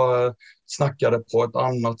tyckte att jag snackade på ett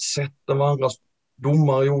annat sätt än vad andra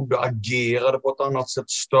domare gjorde, agerade på ett annat sätt,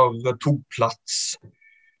 större, tog plats.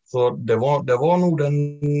 Så det var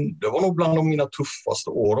nog bland mina tuffaste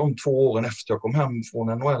år, de 2 åren efter jag kom hem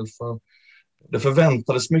från NHL. För det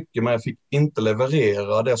förväntades mycket, men jag fick inte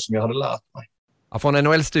leverera det som jag hade lärt mig. Ja, från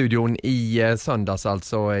NHL-studion i söndags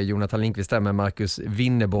alltså, Jonathan Lindqvist där med Marcus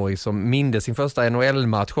Winneborg som mindes sin första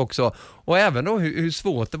NHL-match också. Och även då hur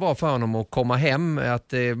svårt det var för honom att komma hem,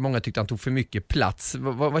 att många tyckte han tog för mycket plats.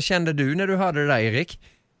 Vad kände du när du hörde det där, Erik?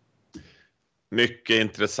 Mycket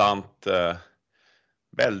intressant.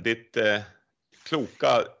 Väldigt kloka,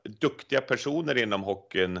 duktiga personer inom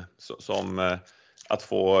hockeyn som att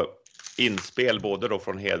få inspel både då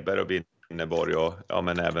från Hedberg och Winneborg och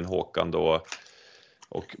men även Håkan då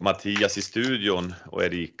och Mattias i studion och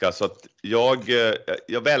Erika. Så att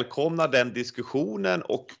jag välkomnar den diskussionen,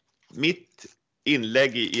 och mitt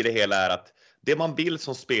inlägg i det hela är att det man vill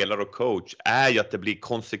som spelare och coach är ju att det blir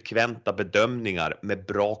konsekventa bedömningar med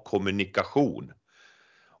bra kommunikation.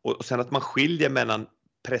 Och sen att man skiljer mellan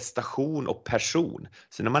prestation och person.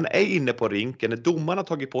 Så när man är inne på rinken, när domarna har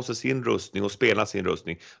tagit på sig sin rustning och spelar sin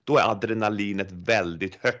rustning, då är adrenalinet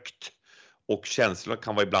väldigt högt. Och känslorna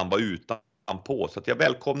kan ibland vara utanpå. Så att jag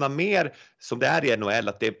välkomnar mer, som det är i NHL,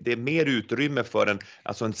 att det är mer utrymme för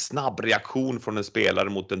en snabb reaktion från en spelare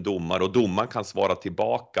mot en domare. Och domaren kan svara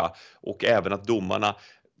tillbaka. Och även att domarna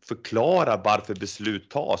förklarar varför beslut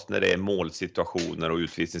tas när det är målsituationer och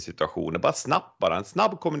utvisningssituationer. En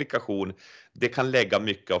snabb kommunikation, det kan lägga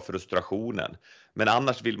mycket av frustrationen. Men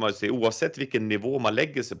annars vill man ju se, oavsett vilken nivå man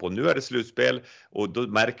lägger sig på. Nu är det slutspel och då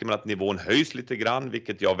märker man att nivån höjs lite grann,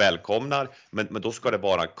 vilket jag välkomnar. Men då ska det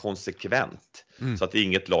vara konsekvent, så att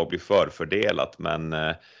inget lag blir förfördelat. Men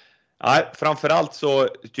framförallt så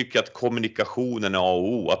tycker jag att kommunikationen är A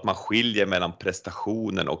och O. Att man skiljer mellan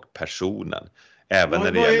prestationen och personen. Även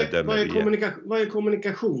när det gäller dömerier. Vad är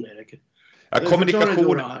kommunikation, Erik? Ja,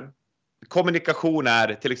 kommunikation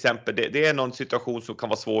är till exempel, det är någon situation som kan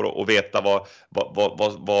vara svår att veta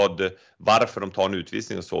varför de tar en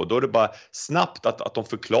utvisning och så. Då är det bara snabbt att de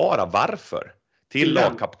förklarar varför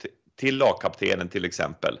till lagkaptenen till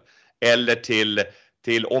exempel. Eller till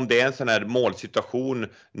om det är en sån här målsituation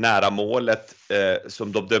nära målet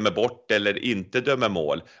som de dömer bort eller inte dömer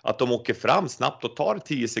mål. Att de åker fram snabbt och tar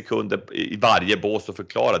 10 sekunder i varje bås och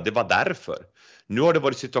förklarar. Det var därför. Nu har det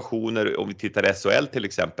varit situationer, om vi tittar i SHL till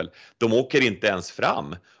exempel, de åker inte ens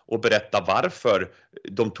fram och berättar varför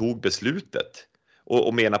de tog beslutet.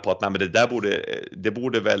 Och menar på att nej, men det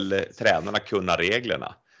borde väl tränarna kunna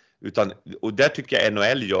reglerna. Och där tycker jag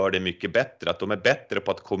NHL gör det mycket bättre. Att de är bättre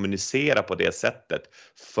på att kommunicera på det sättet.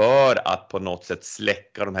 För att på något sätt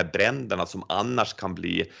släcka de här bränderna som annars kan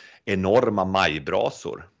bli enorma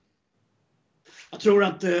majbrasor. Jag tror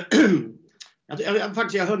att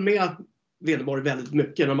jag höll med Veneborg väldigt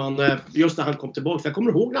mycket just när han kom tillbaka. Jag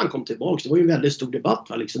kommer ihåg när han kom tillbaka. Det var ju en väldigt stor debatt.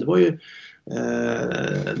 Va? Liksom. Det var ju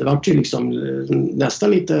liksom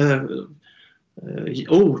nästan lite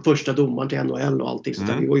första domaren till NHL och allting. Så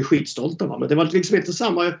vi var ju skitstolta. Va? Men det var liksom inte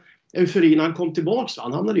samma eufori när han kom tillbaka. Va?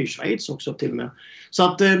 Han hamnade i Schweiz också till och med. Så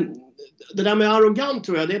att det där med arrogant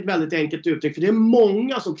tror jag det är ett väldigt enkelt uttryck. För det är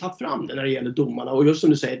många som tar fram det när det gäller domarna. Och just som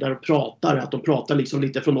du säger, där de pratar liksom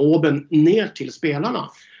lite från oben ner till spelarna.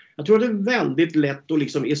 Jag tror det är väldigt lätt att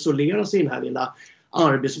liksom isolera sig i den här lilla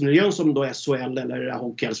arbetsmiljön som då SHL eller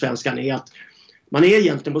Hockeyallsvenskan är. Att man är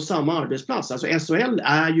egentligen på samma arbetsplats. Alltså SHL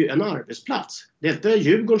är ju en arbetsplats. Det är inte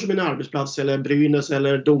Djurgården som är en arbetsplats eller Brynäs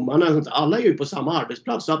eller domarna. Alla är ju på samma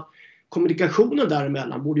arbetsplats. Så att kommunikationen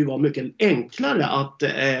däremellan borde ju vara mycket enklare att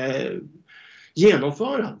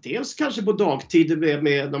genomföra. Dels kanske på dagtid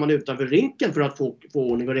när man är utanför rinken för att få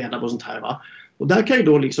ordning och reda på sånt här. Va? Och där kan ju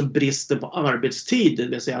då liksom bristen på arbetstid, det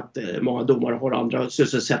vill säga att många domare har andra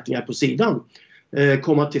sysselsättningar på sidan,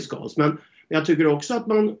 komma till skals. Men jag tycker också att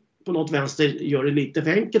man på något vänster gör det lite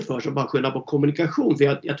för enkelt för sig att bara skylla på kommunikation.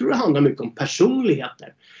 För jag tror det handlar mycket om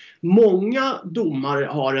personligheter. Många domare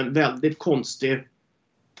har en väldigt konstig,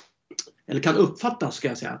 eller kan uppfattas ska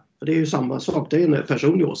jag säga. För det är ju samma sak, det är en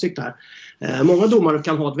personlig åsikt här. Många domare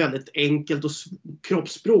kan ha ett väldigt enkelt och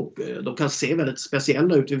kroppsspråk. De kan se väldigt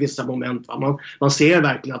speciella ut i vissa moment. Va? Man ser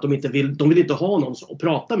verkligen att de vill inte ha någon att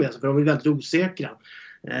prata med sig för de är väldigt osäkra.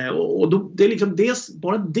 Och då, det är liksom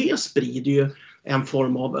bara det sprider ju en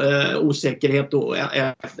form av osäkerhet och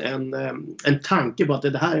en tanke på att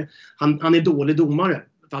det här, han är dålig domare.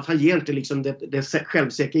 För att han ger inte liksom det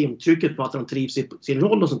självsäkra intrycket på att han trivs i sin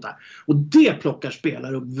roll och sånt där. Och det plockar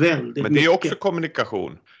spelare upp väldigt mycket. Men det är också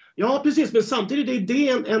kommunikation. Ja, precis. Men samtidigt är det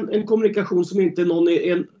en kommunikation som inte någon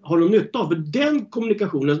har någon nytta av. För den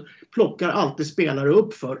kommunikationen plockar alltid spelare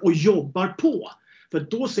upp för och jobbar på. För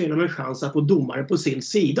då ser de en chans att få domare på sin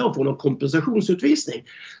sida och få någon kompensationsutvisning.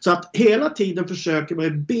 Så att hela tiden försöker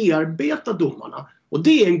man bearbeta domarna. Och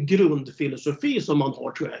det är en grundfilosofi som man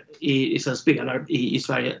har tror jag i spelare i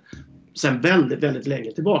Sverige sedan väldigt, väldigt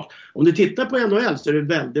länge tillbaka. Om du tittar på NHL så är det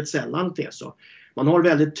väldigt sällan att det är så. Man har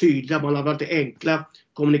väldigt tydliga, man har väldigt enkla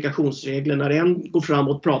kommunikationsregler. När en går fram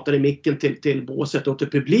och pratar i micken till båset och till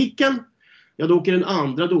publiken, ja då åker den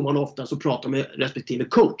andra domaren ofta och pratar med respektive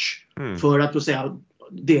coach. För att så säga,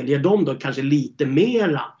 delge dem då kanske lite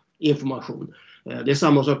mera information. Det är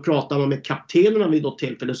samma sak, pratar man med kaptenerna vid något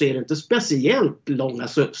tillfälle så är det inte speciellt långa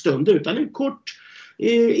stunder utan en kort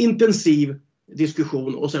intensiv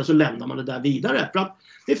diskussion och sen så lämnar man det där vidare. För att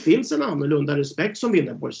det finns en annorlunda respekt som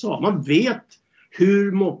Winnerborg sa. Man vet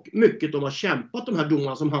hur mycket de har kämpat de här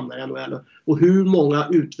domarna som hamnar i NHL och hur många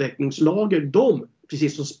utvecklingslager de,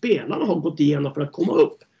 precis som spelarna, har gått igenom för att komma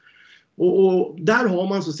upp. Och där har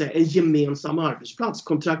man så att säga en gemensam arbetsplats.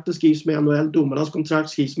 Kontraktet skrivs med NHL, domarnas kontrakt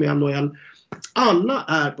skrivs med NHL. Alla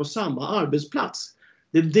är på samma arbetsplats.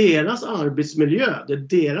 Det är deras arbetsmiljö, det är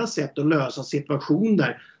deras sätt att lösa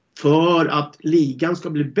situationer för att ligan ska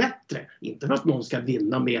bli bättre. Inte för att någon ska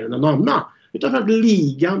vinna mer än någon annan, utan för att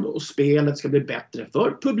ligan och spelet ska bli bättre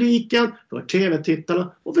för publiken, för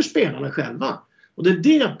tv-tittarna och för spelarna själva. Och det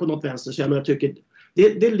är det på något vänster som jag tycker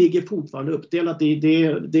det ligger fortfarande uppdelat i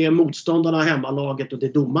det är motståndarna, hemmalaget och det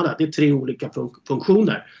är domarna. Det är 3 olika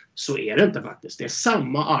funktioner. Så är det inte faktiskt. Det är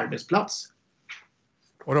samma arbetsplats.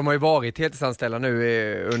 Och de har ju varit heltidsanställda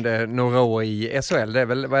nu under några år i SHL. Det är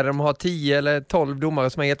väl, vad är det, de har 10 eller 12 domare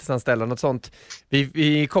som är heltidsanställda, något sånt.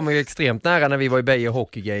 Vi kommer ju extremt nära när vi var i Beijer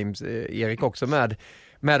Hockey Games, Erik också med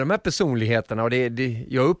de här personligheterna. Och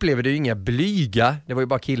jag upplever det ju inga blyga, det var ju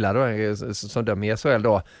bara killar då, som dömer i SHL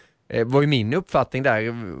då. Var ju min uppfattning där.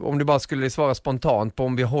 Om du bara skulle svara spontant på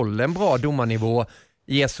om vi håller en bra domarnivå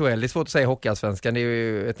i SHL. Det är svårt att säga Hockeyallsvenskan, det är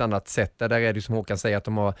ju ett annat sätt. Där är det som Håkan säger att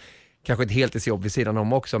de har kanske ett heltidsjobb vid sidan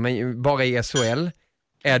om också, men bara i SHL.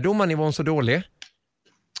 Är domarnivån så dålig?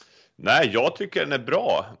 Nej, jag tycker den är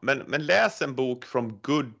bra. Men läs en bok From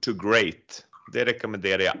Good to Great. Det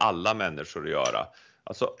rekommenderar jag alla människor att göra.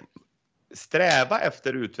 Alltså, sträva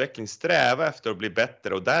efter utveckling, sträva efter att bli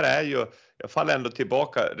bättre. Och där är ju, jag faller ändå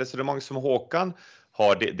tillbaka, resonemang som Håkan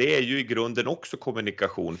har, det är ju i grunden också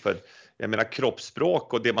kommunikation. För jag menar,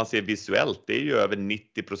 kroppsspråk och det man ser visuellt, det är ju över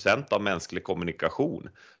 90% av mänsklig kommunikation.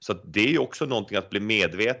 Så att det är ju också någonting att bli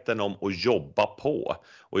medveten om och jobba på.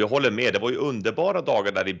 Och jag håller med, det var ju underbara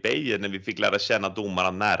dagar där i Bayern när vi fick lära känna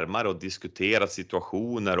domarna närmare och diskutera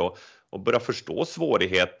situationer och börja förstå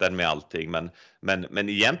svårigheten med allting. Men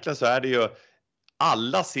egentligen så är det ju,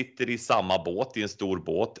 alla sitter i samma båt, i en stor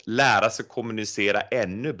båt, lära sig kommunicera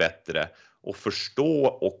ännu bättre. Och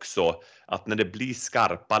förstå också att när det blir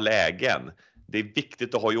skarpa lägen, det är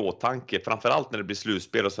viktigt att ha i åtanke, framförallt när det blir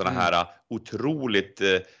slutspel och sådana här otroligt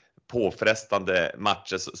påfrestande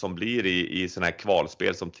matcher som blir i sådana här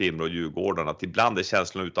kvalspel som Timrå och Djurgården. Att ibland är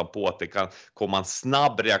känslan utanpå att det kan komma en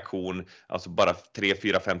snabb reaktion, alltså bara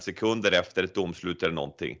 3-4-5 sekunder efter ett domslut eller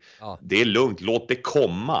någonting. Ja. Det är lugnt, låt det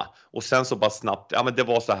komma. Och sen så bara snabbt, ja men det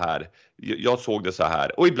var så här, jag såg det så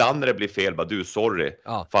här. Och ibland när det blir fel, bara du, sorry,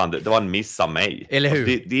 fan, det var en miss av mig. Eller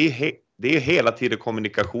hur? Alltså, det är hela tiden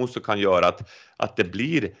kommunikation som kan göra att det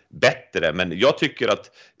blir bättre. Men jag tycker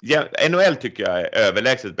att NHL tycker jag är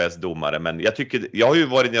överlägset bäst domare. Men jag har ju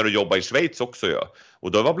varit nere och jobbat i Schweiz också.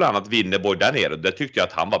 Och då var bland annat Winneborg där nere. Och där tyckte jag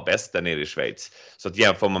att han var bäst där nere i Schweiz. Så att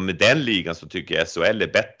jämför man med den ligan så tycker jag SHL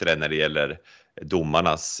är bättre när det gäller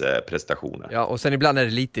domarnas prestationer. Ja, och sen ibland är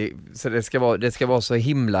det lite, så det ska vara så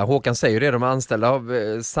himla, Håkan säger det, de är anställda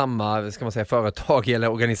av samma, ska man säga, företag eller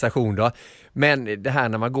organisation då. Men det här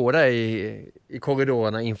när man går där i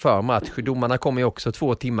korridorerna inför match, domarna kommer ju också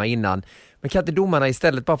 2 timmar innan. Men kan inte domarna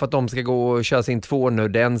istället, bara för att de ska gå och köra sin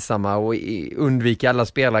 2-nudd ensamma och undvika alla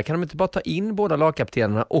spelare, kan de inte bara ta in båda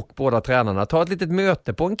lagkaptenerna och båda tränarna, ta ett litet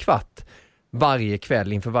möte på en kvart varje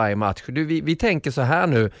kväll inför varje match? Vi tänker så här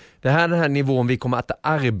nu, det här är den här nivån vi kommer att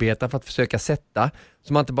arbeta för att försöka sätta,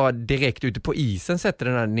 så man inte bara direkt ute på isen sätter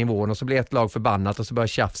den här nivån och så blir ett lag förbannat och så börjar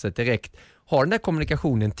tjafset direkt. Har den där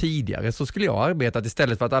kommunikationen tidigare, så skulle jag ha arbetat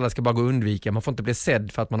istället för att alla ska bara gå och undvika. Man får inte bli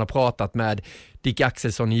sedd för att man har pratat med Dick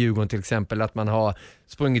Axelsson i Djurgården till exempel, att man har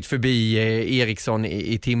sprungit förbi Eriksson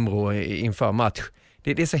i Timrå inför match.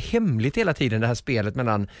 Det är så hemligt hela tiden, det här spelet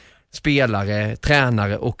mellan spelare,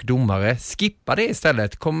 tränare och domare. Skippa det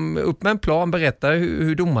istället. Kom upp med en plan, berätta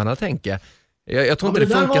hur domarna tänker. Jag tror inte det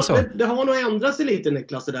funkar så. Det har nog ändrat sig lite,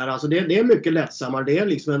 Niklas, det där. Alltså det är mycket lättsammare. Det är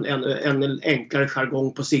liksom en enklare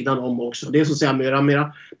jargong på sidan om också. Det är så att säga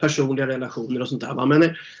mera personliga relationer och sånt där.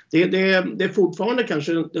 Men det är fortfarande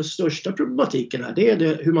kanske den största problematiken här. Det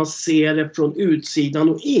är hur man ser det från utsidan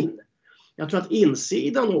och in. Jag tror att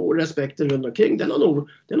insidan och respekten runt omkring, den har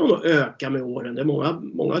nog ökat med åren. Det är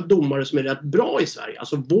många domare som är rätt bra i Sverige.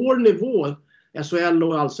 Alltså vår nivå, SHL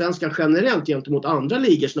och allsvenskan generellt gentemot andra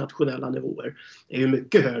ligors nationella nivåer, är ju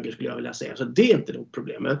mycket högre, skulle jag vilja säga. Så det är inte något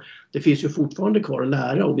problem. Men det finns ju fortfarande kvar att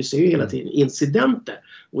lära, och vi ser ju hela tiden incidenter.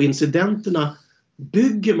 Och incidenterna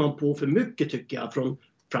bygger man på för mycket, tycker jag, från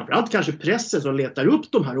framförallt kanske pressen som letar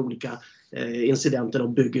upp de här olika incidenterna och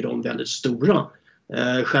bygger dem väldigt stora.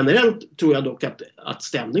 Generellt tror jag dock att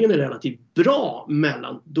stämningen är relativt bra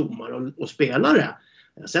mellan domare och spelare.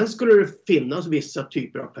 Sen skulle det finnas vissa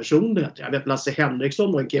typer av personligheter. Jag vet Lasse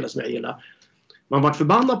Henriksson och en kille som jag gillar. Man var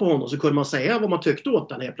förbannad på honom, så kunde man säga vad man tyckte åt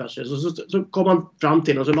den helt plötsligt. Så kom man fram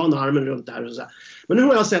till och så la han armen runt där och så. Men nu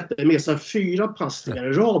har jag sett dig missa 4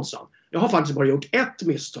 passningar i rad, så. Jag har faktiskt bara gjort ett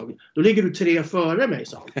misstag. Då ligger du 3 före mig,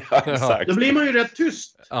 så. Ja, då blir man ju rätt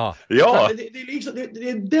tyst. Ja. Det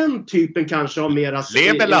är den typen kanske av mera...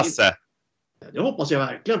 Lever Lasse? Det hoppas jag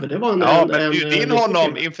verkligen, för det var men bjud in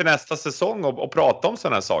honom inför nästa säsong och prata om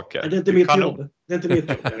sådana här saker. Det är inte mitt jobb. Det är inte mitt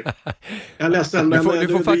jobb. Jag är ledsen, men du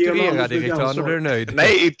får fakturera direktören och du är nöjd.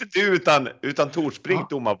 Nej, inte du utan Torsbrink,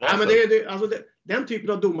 domarbasen. Nej, men den typen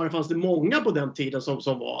av domare fanns det många på den tiden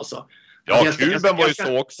som var alltså. Ja, Kuben var ju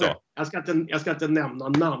så också. Jag ska inte nämna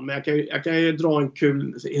namn, men jag kan ju dra en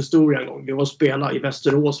kul historia en gång. Vi var och spela i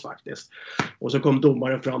Västerås faktiskt. Och så kom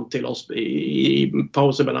domaren fram till oss i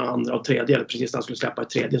pausen mellan andra och tredje, eller precis när han skulle släppa ett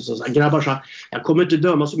tredje. Så sa grabbar, så jag kommer inte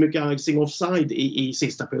döma så mycket icing offside i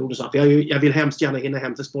sista perioden. Så jag vill hemskt gärna hinna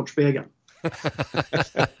hem till Sportspegeln.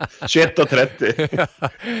 21:30.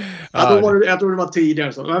 Jag tror det var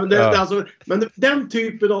tidigare så. Men den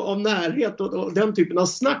typen av närhet och den typen av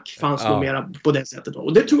snack fanns nog mera på det sättet.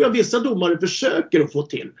 Och det tror jag vissa domare försöker att få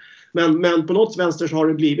till. Men på något vänster så har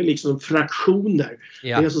det blivit liksom fraktioner.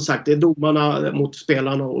 Ja. Det är som sagt, det är domarna mot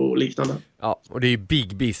spelarna och liknande. Ja, och det är ju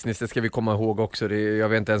big business, det ska vi komma ihåg också. Jag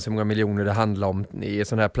vet inte ens hur många miljoner det handlar om i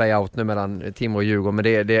sån här playout nu mellan Timrå och Djurgården.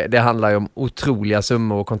 Men det handlar ju om otroliga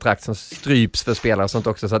summor och kontrakt som stryps för spelare och sånt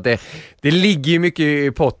också. Så att det ligger ju mycket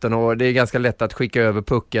i potten och det är ganska lätt att skicka över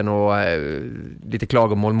pucken och lite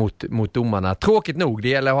klagomål mot domarna. Tråkigt nog, det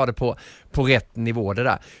gäller att ha det på rätt nivå det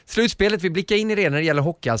där. Slutspelet, vi blickar in i det när det gäller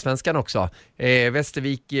Hockeyallsvenskan också.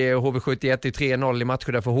 Västervik HV71 i 3-0 i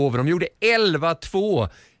matcher där för HV. De gjorde 11-2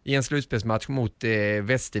 i en slutspelsmatch mot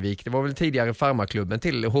Västervik. Det var väl tidigare farmaklubben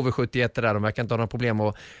till HV71 där. De verkar inte ha några problem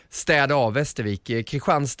att städa av Västervik.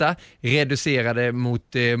 Kristianstad reducerade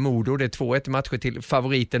mot Modo. Det är 2-1 matcher till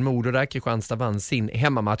favoriten Modo där. Kristianstad vann sin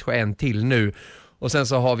hemmamatch och en till nu. Och sen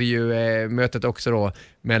så har vi ju mötet också då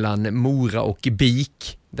mellan Mora och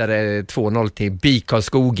BIK. Där det är 2-0 till BIK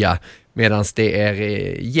Karlskoga. Medan det är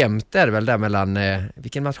jämnt är det väl där mellan...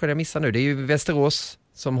 vilken match har jag missat nu? Det är ju Västerås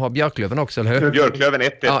som har Björklöven också, eller hur? Björklöven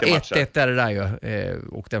 1-1 i matchen. 1-1 är det där ju.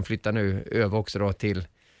 Och den flyttar nu över också då till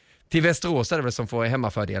Västerås är det väl som får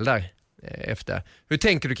hemmafördel där efter. Hur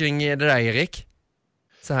tänker du kring det där, Erik?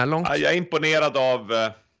 Så här långt? Ja, jag är imponerad av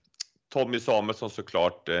Tommy Samuelsson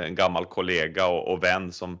såklart, en gammal kollega och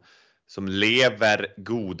vän som lever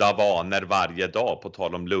goda vanor varje dag, på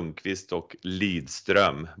tal om Lundqvist och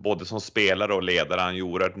Lidström. Både som spelare och ledare, han är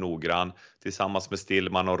oerhört noggrann tillsammans med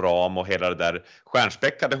Stillman och Ram och hela det där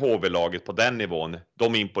stjärnspäckade HV-laget på den nivån.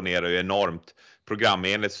 De imponerar ju enormt.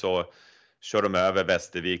 Programenligt så kör de över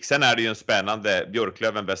Västervik. Sen är det ju en spännande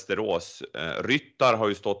Björklöven-Västerås. Ryttar har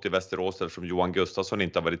ju stått i Västerås eftersom Johan Gustafsson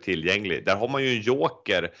inte har varit tillgänglig. Där har man ju en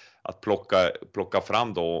joker att plocka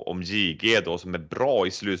fram då om JG då, som är bra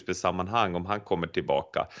i slutspelssammanhang om han kommer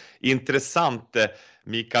tillbaka. Intressant,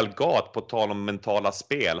 Mikael Gat, på tal om mentala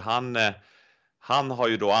spel. Han har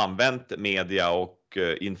ju då använt media och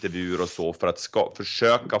intervjuer och så för att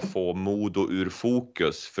försöka få Modo ur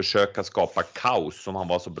fokus, försöka skapa kaos som han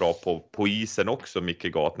var så bra på isen också,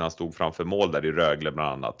 Micke Gat, när han stod framför mål där i Rögle bland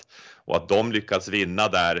annat. Och att de lyckas vinna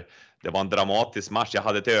där, det var en dramatisk match. Jag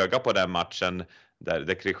hade ett öga på den matchen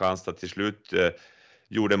där Kristianstad till slut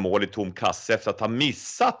gjorde mål i tom kasse efter att ha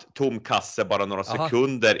missat tom kasse bara några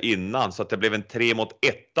sekunder innan, så att det blev en 3-1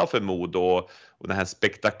 för Modo och den här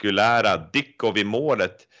spektakulära Dickov i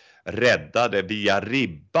målet räddade via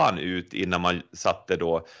ribban ut innan man satte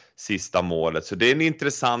då sista målet. Så det är en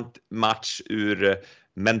intressant match ur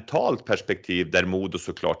mentalt perspektiv där Modo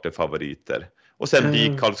såklart är favoriter. Och sen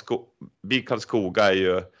BIK Karlskoga är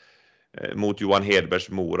ju mot Johan Hedbergs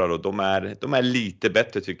Mora, och de är lite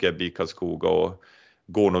bättre tycker jag, BIK Karlskoga, och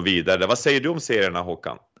går nog vidare. Vad säger du om serierna,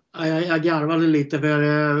 Håkan? Jag garvade lite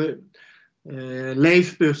för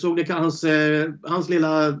Leifby, såg ni hans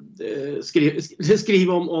lilla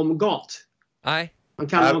skriv om Gat? Nej. Han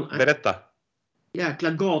kallar honom, berätta. Jäkla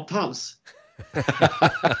gathals.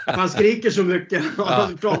 Han skriker så mycket och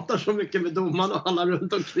han pratar så mycket med domarna och alla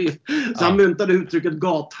runt omkring. Så han myntade uttrycket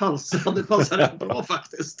gathals. Det passar rätt bra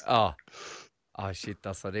faktiskt. Ja. Shit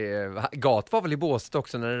alltså. Gat var väl i båset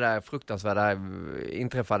också när det där fruktansvärda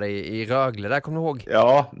inträffade i Rögle. Där kommer du ihåg?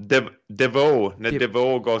 Ja,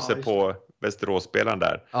 Devoe gav sig på Västeråsspelaren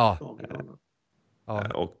där. Ja.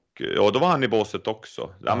 Och då var han i båset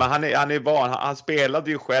också. Ja, men han är van. Han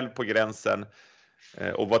spelade ju själv på gränsen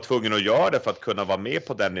och var tvungen att göra det för att kunna vara med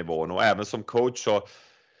på den nivån. Och även som coach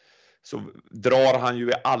så drar han ju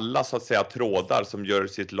i alla så att säga trådar som gör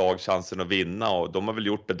sitt lag chansen att vinna, och de har väl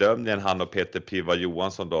gjort bedömningen, han och Peter Piva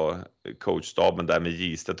Johansson då, coachstaben där med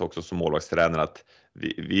Gistet också som målvaktstränare, att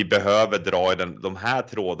vi behöver dra i de här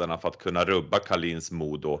trådarna för att kunna rubba Kalins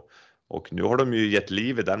Modo. Och nu har de ju gett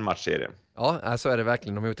liv i den matchserien. Ja, så är det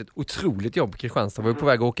verkligen. De har gjort ett otroligt jobb. Kristianstad var ju på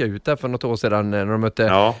väg att åka ut där för något år sedan när de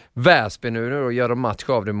mötte Väsby nu och gör de match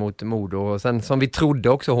av det mot Modo. Och sen som vi trodde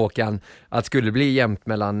också, Håkan, att skulle bli jämnt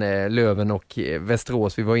mellan Löven och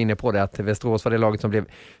Västerås. Vi var inne på det, att Västerås var det laget som blev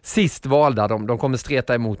sist valda. De kommer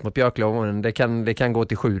streta emot mot Björklöven. Det kan gå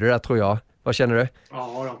till 7 där, tror jag. Vad känner du?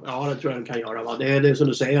 Ja, det tror jag den kan göra. Va? Det är som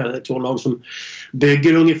du säger, det är 2 lag som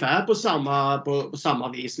bygger ungefär på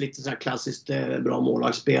samma vis. Lite så här klassiskt bra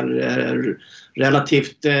målvaktsspel.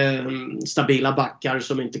 Relativt stabila backar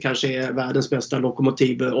som inte kanske är världens bästa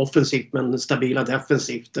lokomotiv offensivt, men stabila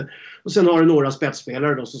defensivt. Och sen har du några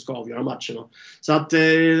spetsspelare då som ska avgöra matcherna. Så att det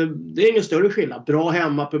är ingen större skillnad. Bra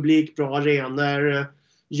hemmapublik, bra arenor,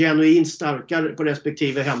 genuint starkare på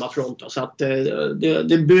respektive hemmafront då. Så att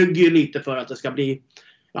det bygger ju lite för att det ska bli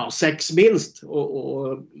 6 minst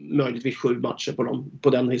och möjligtvis 7 matcher på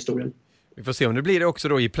den historien. Vi får se om det blir det också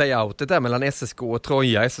då i playoutet där mellan SSK och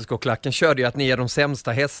Troja. SSK-klacken körde ju att ni är de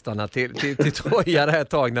sämsta hästarna till Troja det här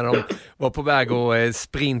tag när de var på väg att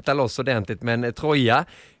sprinta loss ordentligt. Men Troja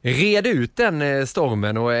red ut den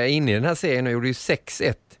stormen och är inne i den här serien och gjorde ju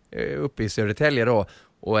 6-1 uppe i Södertälje då.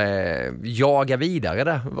 Och jaga vidare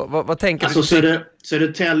där. Vad tänker du?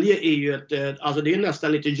 Södertälje är ju alltså det är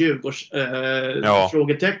nästan lite Djurgårds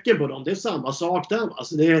frågetecken på dem. Det är samma sak där.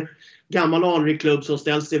 Alltså det är gammal anrik klubb som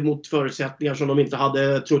ställs sig mot förutsättningar som de inte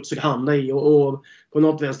hade trott sig hamna i och på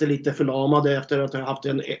något vänster lite förlamade efter att ha haft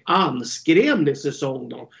en anskrämlig säsong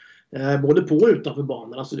då. Både på och utanför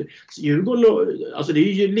banan. Alltså Djurgården, alltså det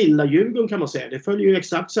är ju lilla Djurgården kan man säga. Det följer ju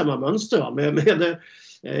exakt samma mönster med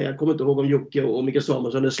jag kommer inte ihåg om Jocke och Micke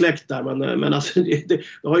Samuelsson är släkt där, men alltså det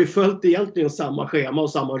har ju följt egentligen samma schema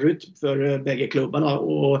och samma rytm för bägge klubbarna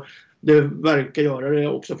och det verkar göra det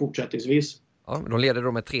också fortsättningsvis. Ja, de leder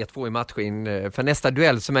då med 3-2 i matchen för nästa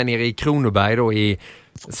duell som är nere i Kronoberg då i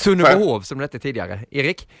Sunnebyhov som det hette tidigare.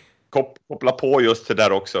 Erik? Koppla på just det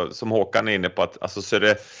där också som Håkan är inne på att alltså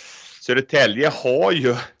Södertälje har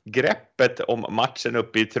ju greppet om matchen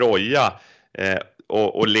uppe i Troja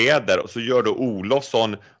och leder och så gör då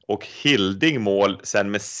Olofsson och Hilding mål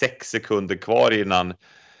sen med 6 sekunder kvar innan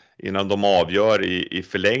de avgör i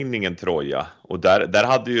förlängningen Troja. Och där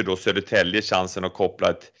hade ju då Södertälje chansen att koppla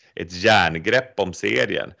ett järngrepp om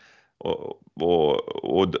serien.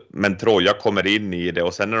 Men Troja kommer in i det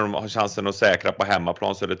och sen när de har chansen att säkra på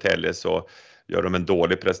hemmaplan Södertälje så gör de en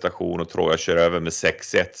dålig prestation och Troja kör över med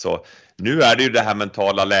 6-1. Så nu är det ju det här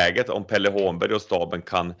mentala läget om Pelle Hånberg och staben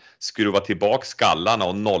kan skruva tillbaka skallarna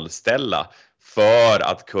och nollställa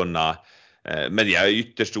för att kunna, men jag är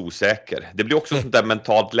ytterst osäker. Det blir också sånt där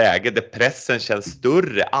mentalt läge där pressen känns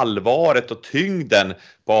större, allvaret och tyngden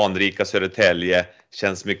på anrika Södertälje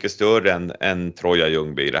känns mycket större än Troja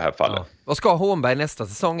Ljungby i det här fallet. Ja. Vad ska Hånberg nästa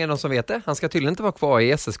säsong? Är det någon som vet det? Han ska tydligen inte vara kvar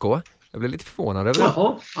i SSK. Jag blev lite förvånad över det.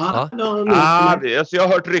 Alltså jag har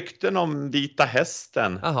hört rykten om Vita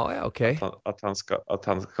Hästen. Jaha, ja, okej. Att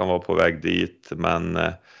han kan vara på väg dit, men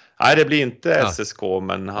nej, det blir inte SSK,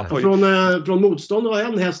 men han får från motstånd har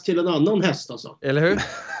en häst till en annan häst alltså. Eller hur?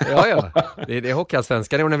 Ja. Det är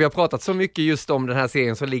Hockeyallsvenskan. Och när vi har pratat så mycket just om den här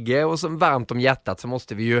serien som ligger och som varmt om hjärtat så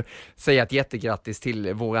måste vi ju säga ett jättegrattis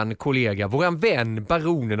till våran kollega, våran vän,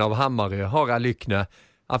 baronen av Hammarö, Harald Lyckner.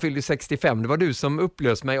 Han fyllde 65. Det var du som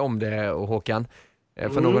upplöste mig om det, Håkan,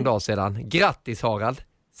 för någon dag sedan. Grattis Harald,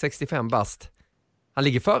 65 bast. Han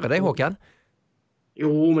ligger före dig, Håkan.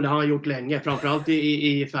 Jo, men det har han gjort länge. Framförallt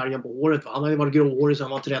i färgen på året. Han har ju varit gråhårig sedan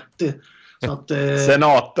han var 30. Så att,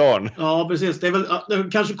 Senatorn. Ja, precis. Det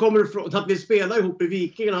kanske kommer från att vi spelar ihop i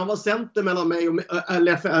Vikingen. Han var center mellan mig och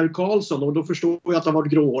Leffe R. Karlsson. Och då förstår jag att han var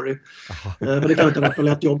gråhårig. Men det kan inte ha varit något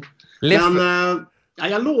lätt jobb. Men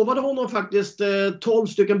jag lovade honom faktiskt 12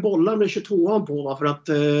 stycken bollar med 22an på. För att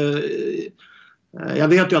jag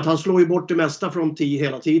vet ju att han slår ju bort det mesta från 10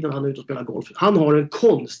 hela tiden. Han är ute och spelar golf. Han har den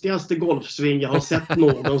konstigaste golfsving jag har sett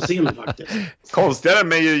någonsin faktiskt. Konstigare än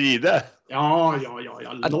mig och Gide. Ja,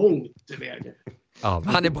 långt iväg. Ja,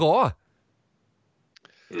 men han är bra.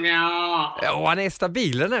 Ja. Och han är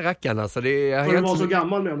stabil den här rackaren alltså. Han var så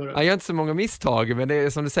gammal menar du? Han gör inte så många misstag, men det är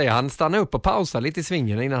som du säger, han stannar upp och pausar lite i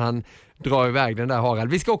svingen innan han drar iväg den där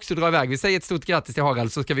Harald. Vi ska också dra iväg. Vi säger ett stort grattis till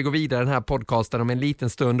Harald så ska vi gå vidare den här podcasten om en liten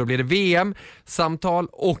stund. Då blir det VM-samtal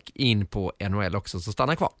och in på NHL också, så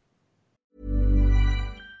stanna kvar.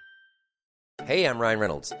 Hey, I'm Ryan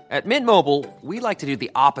Reynolds. At Mint Mobile, we like to do the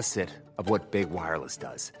opposite of what Big Wireless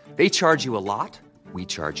does. They charge you a lot. We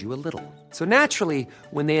charge you a little. So naturally,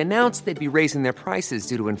 when they announced they'd be raising their prices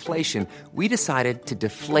due to inflation, we decided to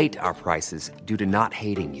deflate our prices due to not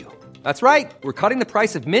hating you. That's right. We're cutting the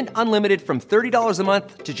price of Mint Unlimited from $30 a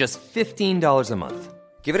month to just $15 a month.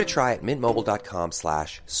 Give it a try at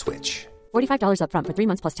mintmobile.com/switch. $45 up front for 3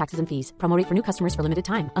 months plus taxes and fees. Promo rate for new customers for limited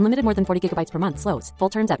time. Unlimited more than 40 gigabytes per month. Slows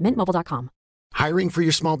full terms at mintmobile.com. Hiring for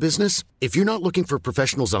your small business? If you're not looking for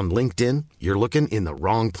professionals on LinkedIn, you're looking in the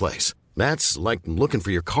wrong place. That's like looking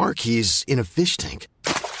for your car keys in a fish tank.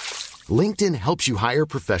 LinkedIn helps you hire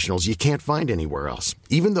professionals you can't find anywhere else,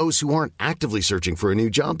 even those who aren't actively searching for a new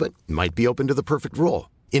job but might be open to the perfect role.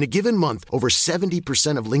 In a given month, over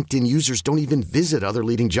 70% of LinkedIn users don't even visit other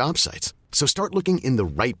leading job sites. So start looking in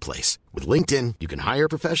the right place. With LinkedIn, you can hire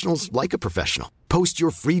professionals like a professional. Post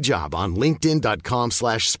your free job on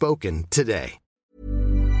linkedin.com/spoken today.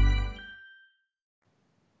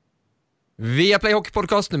 Viaplay Hockey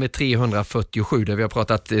Podcast nummer 347 där vi har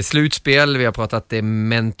pratat slutspel, vi har pratat det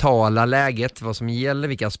mentala läget, vad som gäller,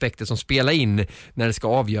 vilka aspekter som spelar in när det ska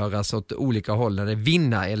avgöras åt olika håll, när det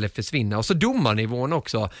vinna eller försvinna. Och så domarnivån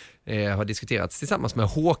också har diskuterats tillsammans med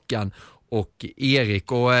Håkan och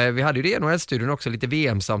Erik. Och vi hade ju det i NHL-studion också, lite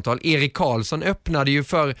VM-samtal. Erik Karlsson öppnade ju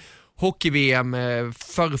för hockey-VM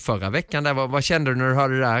förra veckan. Där. Vad kände du när du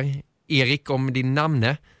hörde det där? Erik, om din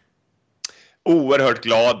namne? Oerhört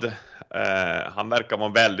glad. Han verkar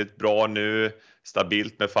vara väldigt bra nu.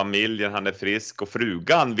 Stabilt med familjen, han är frisk. Och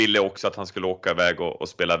frugan ville också att han skulle åka iväg och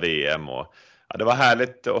spela VM. Och, ja, det var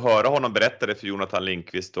härligt att höra honom berätta det för Jonathan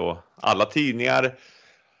Lindqvist. Och alla tidningar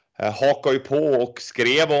hakar ju på och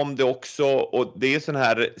skrev om det också. Och det är sån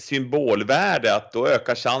här symbolvärde att då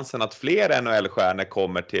ökar chansen att fler NHL-stjärnor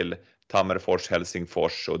kommer till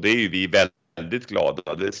Tammerfors-Helsingfors. Och det är ju vi väldigt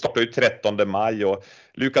glada. Det startar ju 13 maj och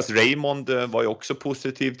Lucas Raymond var ju också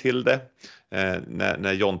positiv till det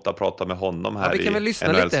när Jonta pratade med honom här vi kan väl i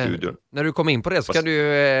lyssna NHL-studion. Lite. När du kom in på det så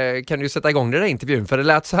kan du sätta igång den där intervjun, för det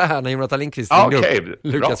lät så här när Jonathan Lindqvist ringde upp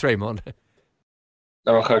Lucas Raymond.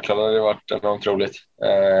 Ja, men självklart har det varit enormt roligt.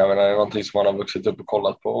 Jag menar, det är någonting som man har vuxit upp och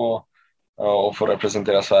kollat på och få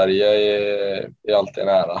representera Sverige är alltid en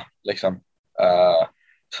ära liksom.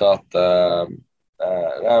 Så att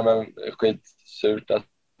nej, men skitsurt att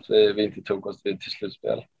vi inte tog oss till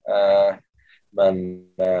slutspel.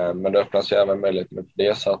 Men det öppnas ju även möjligheter med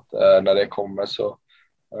det, så att när det kommer så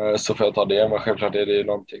får jag ta det. Men självklart är det ju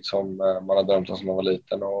någonting som man har drömt om som man var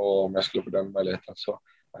liten, och om jag skulle få den möjligheten så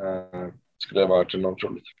skulle det varit enormt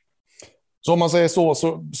roligt. Så om man säger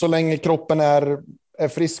så länge kroppen är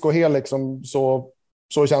frisk och hel liksom, så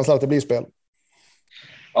är känslan att det blir spel?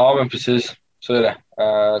 Ja, men precis. Så är det.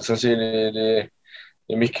 Sen så är det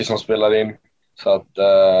är mycket som spelar in. Så att,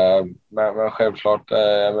 men självklart,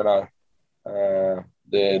 jag menar,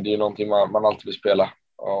 det är ju någonting man alltid vill spela.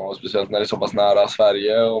 Och speciellt när det är så pass nära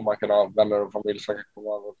Sverige och man kan ha vänner och familj som kan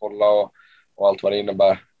komma och kolla och allt vad det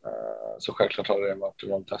innebär. Så självklart har det varit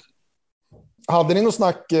enormt häftigt. Hade ni något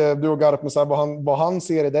snack, du och Garp, med så här, vad han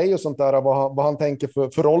ser i dig och sånt där? Vad han tänker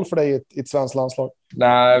för roll för dig i ett svenskt landslag?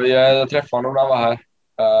 Nej, jag träffade honom när han var här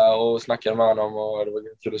och snackade med honom, och det var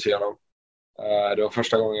kul att se honom. Det var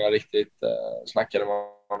första gången jag riktigt snackade med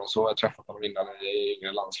honom så. Jag träffat honom innan i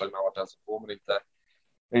yngre landslag när jag varit hälsat på, men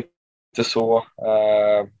inte så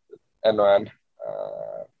än.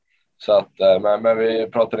 Så att, men vi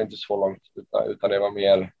pratade inte så långt, utan det var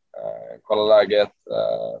mer kolla läget,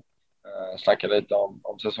 snacka lite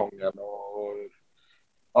om säsongen och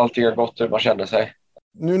allting har gått hur man kände sig.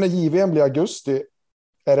 Nu när JVM blir augusti,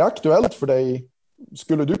 är det aktuellt för dig?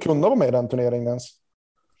 Skulle du kunna vara med i den turneringen ens?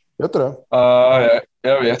 Vet du det?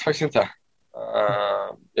 Jag vet faktiskt inte.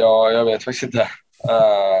 Jag vet faktiskt inte.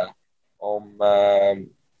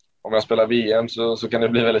 Om jag spelar VM så kan det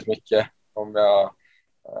bli väldigt mycket. Om jag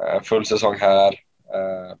full säsong här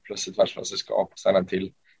plus ett världsmästerskap och sen en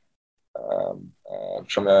till.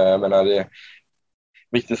 Eftersom jag menar det är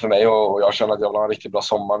viktigt för mig, och jag känner att jag vill ha en riktigt bra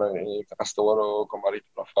sommar nu inför nästa år och komma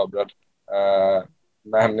riktigt bra förberedd.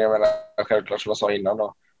 Men jag menar självklart, som jag sa innan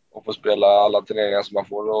då, och få spela alla turneringar som man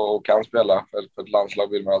får och kan spela. För ett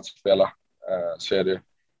landslag vill man alltså spela. Så är det ju.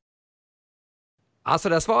 Alltså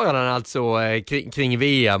där svarade han alltså kring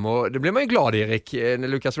VM, och det blev man ju glad, Erik, när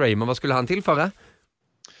Lucas Raymond. Vad skulle han tillföra?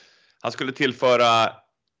 Han skulle tillföra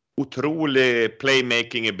otrolig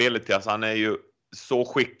playmaking ability. Alltså han är ju så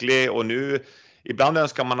skicklig, och nu ibland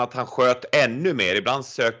önskar man att han sköt ännu mer. Ibland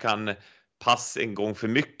söker han pass en gång för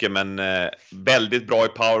mycket, men väldigt bra i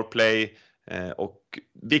powerplay. Och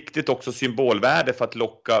viktigt också symbolvärde för att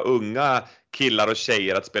locka unga killar och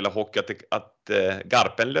tjejer att spela hockey, att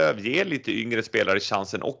Garpenlöv ger lite yngre spelare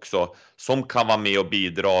chansen också, som kan vara med och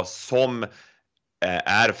bidra, som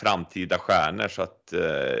är framtida stjärnor. Så att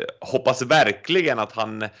hoppas verkligen att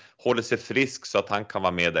han håller sig frisk så att han kan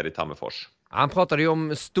vara med där i Tammerfors. Han pratade ju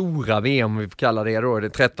om stora VM, vi får kalla det då, det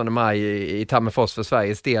 13 maj i Tammerfors för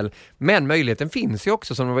Sveriges del. Men möjligheten finns ju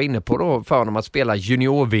också, som du var inne på då, för honom att spela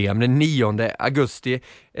junior-VM den 9 augusti.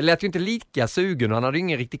 Det lät ju inte lika sugen, han hade ju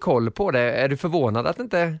ingen riktig koll på det. Är du förvånad att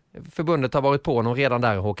inte förbundet har varit på honom redan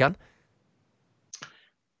där, Håkan?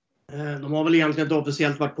 De har väl egentligen inte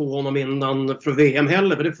officiellt varit på honom innan för VM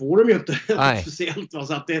heller, för det får de ju inte officiellt. Va?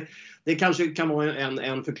 Så att det kanske kan vara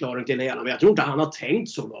en förklaring till det hela, men jag tror inte han har tänkt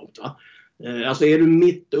så långt. Va? Alltså är du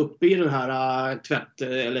mitt uppe i den här tvätt-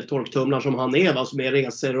 eller torktumlaren som han är, va? Som är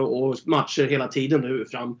resor och matcher hela tiden nu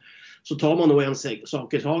fram, så tar man nog en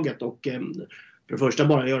sak i taget. Och för det första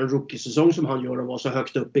bara göra en rookie-säsong som han gör och vara så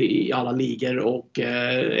högt uppe i alla ligor och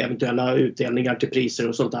eventuella utdelningar till priser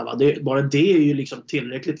och sånt där. Va? Bara det är ju liksom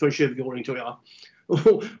tillräckligt för en 20-åring, tror jag.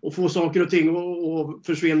 Och få saker och ting och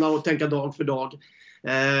försvinna och tänka dag för dag.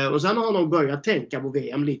 Och sen har han nog börjat tänka på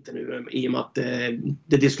VM lite nu, i och med att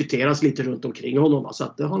det diskuteras lite runt omkring honom. Va? Så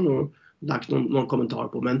att det har lagt någon kommentar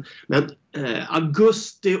på. Men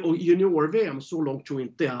augusti och junior-VM, så långt tror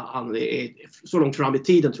inte jag han är. Så långt fram i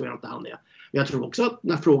tiden tror jag inte han är. Men jag tror också att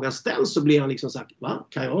när frågan ställs så blir han liksom sagt, va?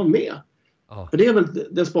 Kan jag vara med? Ja. För det är väl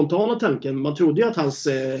den spontana tanken. Man trodde ju att hans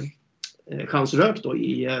chans rök då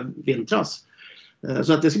i vintras.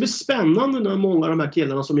 Så att det ska bli spännande när många av de här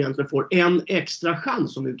killarna som egentligen får en extra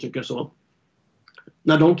chans, som uttrycker så.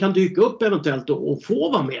 När de kan dyka upp eventuellt och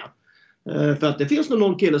få vara med. För att det finns nog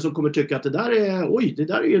någon kille som kommer tycka att det där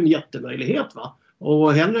är ju en jättemöjlighet, va.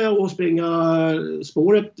 Och hellre att springa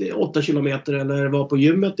spåret 8 kilometer eller vara på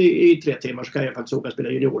gymmet i 3 timmar, så kan jag faktiskt åka och spela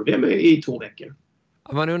junior-VM i 2 veckor.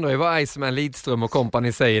 Man undrar ju vad Iceman Lidström och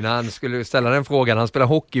kompani säger när han skulle ställa den frågan. Han spelar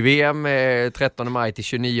hockey-VM 13 maj till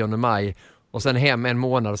 29 maj och sen hem en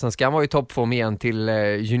månad och sen ska han vara i toppform igen till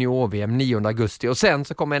junior-VM 9 augusti. Och sen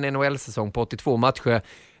så kommer en NHL-säsong på 82 matcher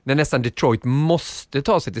när nästan Detroit måste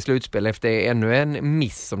ta sig till slutspel efter ännu en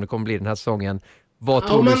miss som det kommer bli den här säsongen. Vad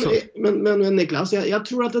tror du så? Men Niklas, jag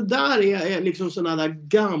tror att det där är liksom sådana där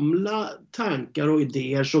gamla tankar och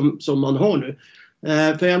idéer som man har nu.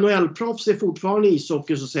 För NHL-proffs är fortfarande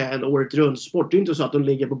ishockey så att säga en året runt sport. Det är inte så att de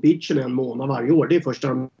ligger på beachen en månad varje år. Det är först när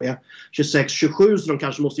de är 26-27 så de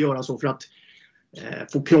kanske måste göra så för att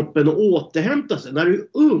få kroppen att återhämta sig. När du är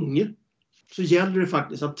ung så gäller det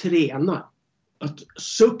faktiskt att träna. Att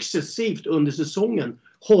successivt under säsongen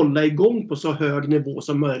hålla igång på så hög nivå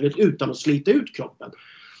som möjligt utan att slita ut kroppen.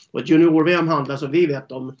 Och ett junior-VM handlar som vi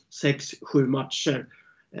vet om 6-7 matcher.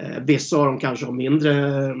 Vissa har de kanske har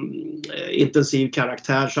mindre intensiv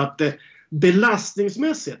karaktär. Så att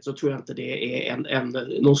belastningsmässigt så tror jag inte det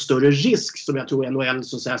är någon större risk som jag tror NHL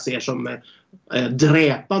så att säga, ser som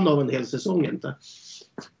dräpande av en hel säsong. Inte.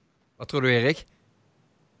 Vad tror du, Erik?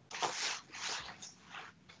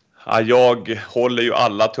 Ja, jag håller ju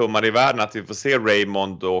alla tummar i världen att vi får se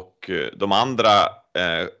Raymond och de andra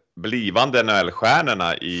blivande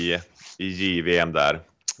NHL-stjärnorna i JVM där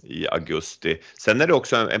i augusti. Sen är det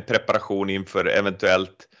också en preparation inför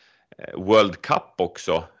eventuellt World Cup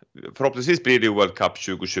också. Förhoppningsvis blir det World Cup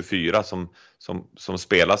 2024 som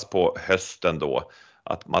spelas på hösten då.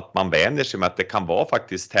 Att man vänjer sig med att det kan vara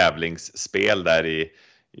faktiskt tävlingsspel där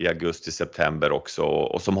i augusti-september också.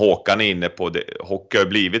 Och som Håkan är inne på, hockey har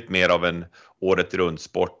blivit mer av en året runt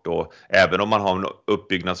sport. Och även om man har en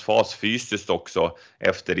uppbyggnadsfas fysiskt också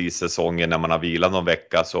efter issäsongen när man har vilat någon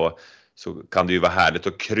vecka så kan det ju vara härligt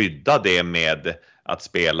att krydda det med att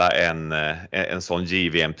spela en sån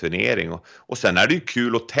JVM-turnering. Och sen är det ju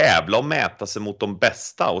kul att tävla och mäta sig mot de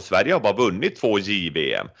bästa. Och Sverige har bara vunnit 2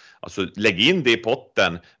 JVM. Alltså lägg in det i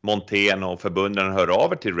potten. Montén och förbunden hör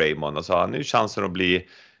över till Raymond. Alltså han har ju chansen att bli...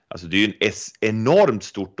 Alltså det är ju enormt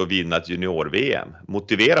stort att vinna ett junior-VM.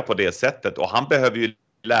 Motivera på det sättet. Och han behöver ju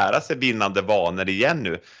lära sig vinnande vanor igen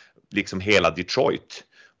nu. Liksom hela Detroit.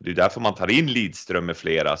 Det är därför man tar in Lidström med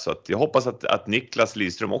flera. Så att jag hoppas att Niklas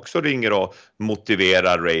Lidström också ringer och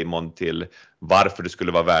motiverar Raymond till varför det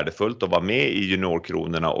skulle vara värdefullt att vara med i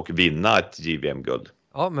juniorkronorna och vinna ett JVM-guld.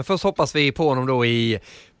 Ja, men först hoppas vi på honom då i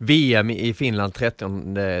VM i Finland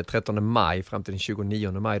 13 maj fram till den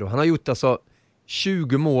 29 maj. Då. Han har gjort alltså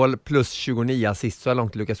 20 mål plus 29 assist så här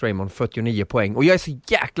långt Lucas Raymond, 49 poäng. Och jag är så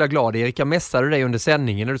jäkla glad, Erik. Jag mässade dig under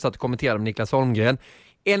sändningen när du satt och kommenterade med Niklas Holmgren.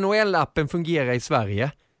 NHL-appen fungerar i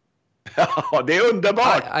Sverige. Ja, det är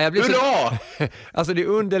underbart! Hurra! Alltså det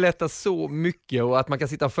underlättar så mycket och att man kan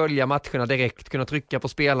sitta och följa matcherna direkt, kunna trycka på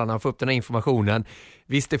spelarna och få upp den här informationen.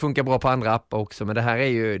 Visst, det funkar bra på andra appar också, men det här är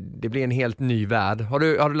ju, det blir en helt ny värld. Har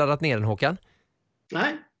du laddat ner den, Håkan?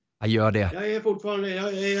 Nej. Jag gör det. Jag är fortfarande,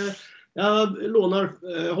 jag lånar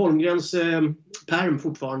Holmgrens perm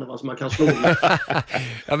fortfarande, vad som man kan slå.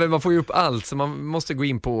 Ja, men man får ju upp allt, så man måste gå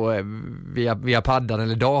in på via paddan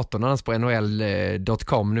eller datorn annars på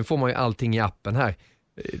nhl.com. Nu får man ju allting i appen här.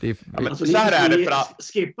 Alltså, så här är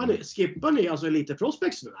det skippar ni alltså Elite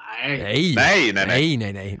Prospects nu? Nej.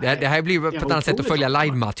 Det här blir på ett annat sätt att följa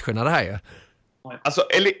live-matcherna det här ju. Alltså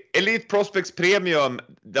Elite Prospects Premium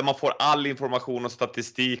där man får all information och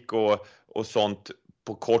statistik och sånt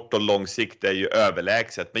på kort och lång sikt är ju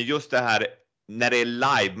överlägset. Men just det här när det är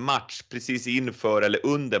live-match precis inför eller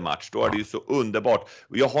under match, då är det ju så underbart.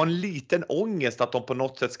 Och jag har en liten ångest att de på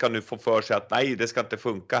något sätt ska nu få för sig att nej, det ska inte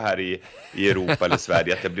funka här i Europa eller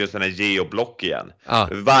Sverige, att det blir en sån här geoblock igen.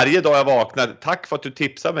 Varje dag jag vaknar, tack för att du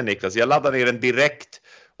tipsade mig Niklas, jag laddar ner den direkt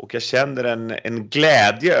Och jag känner en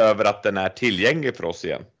glädje över att den är tillgänglig för oss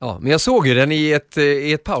igen. Ja, men jag såg ju den i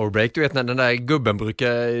ett powerbreak, du vet när den där gubben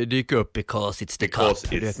brukar dyka upp, because it's the cup.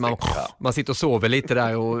 Du vet, man sitter och sover lite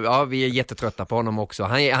där och ja, vi är jättetrötta på honom också.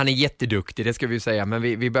 Han är jätteduktig, det ska vi ju säga, men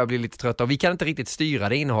vi börjar bli lite trötta och vi kan inte riktigt styra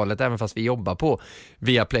det innehållet även fast vi jobbar på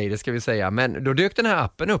Viaplay, det ska vi säga. Men då dök den här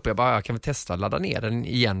appen upp, jag kan väl testa att ladda ner den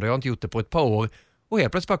igen, då jag har inte gjort det på ett par år. Och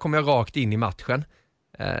helt plötsligt bara kom jag rakt in i matchen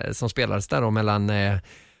som spelades där då mellan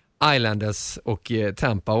Islanders och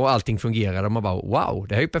Tampa och allting fungerade och man bara wow,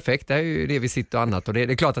 det här är ju perfekt, det här är ju det vi sitter och annat och det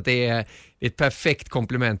är klart att det är ett perfekt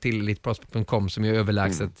komplement till eliteprospect.com som är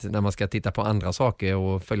överlägset när man ska titta på andra saker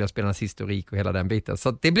och följa spelarnas historik och hela den biten,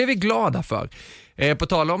 så det blev vi glada för. På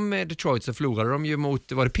tal om Detroit så förlorade de ju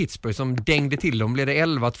mot, var det Pittsburgh som dängde till dem, blev det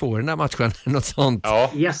 11-2 i den här matchen, något sånt.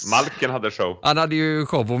 Ja, yes. Malkin hade show. Han hade ju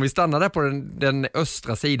show, om vi stannar där på den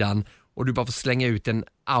östra sidan och du bara får slänga ut en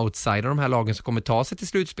outsider, de här lagen som kommer ta sig till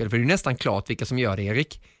slutspel. För det är ju nästan klart vilka som gör det,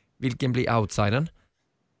 Erik. Vilken blir outsidern?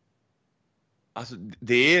 Alltså,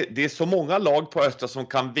 det är så många lag på östra som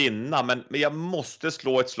kan vinna, men jag måste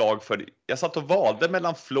slå ett slag för... Jag satt och valde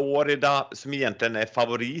mellan Florida, som egentligen är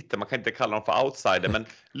favoriter. Man kan inte kalla dem för outsider, men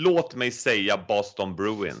låt mig säga Boston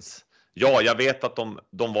Bruins. Ja, jag vet att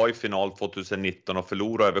de var i final 2019 och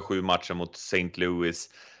förlorade över 7 matcher mot St. Louis.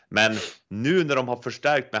 Men nu när de har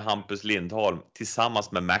förstärkt med Hampus Lindholm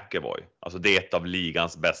tillsammans med McAvoy, alltså det är ett av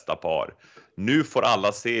ligans bästa par. Nu får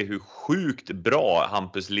alla se hur sjukt bra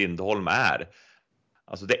Hampus Lindholm är.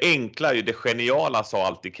 Alltså det enkla, det geniala sa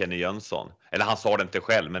alltid Kenny Jönsson. Eller han sa det inte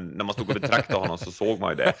själv, men när man stod och betraktade honom så såg man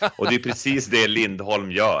ju det. Och det är precis det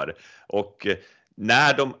Lindholm gör. Och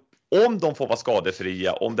om de får vara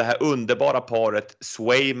skadefria, om det här underbara paret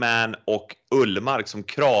Swayman och Ullmark som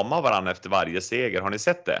kramar varandra efter varje seger, har ni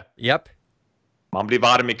sett det? Japp. Man blir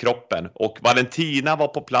varm i kroppen. Och Valentina var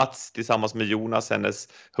på plats tillsammans med Jonas, hennes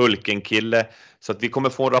Hulkenkille. Så att vi kommer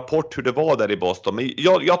få en rapport hur det var där i Boston. Men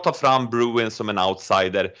jag tar fram Bruins som en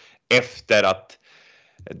outsider efter att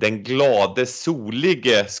den glade,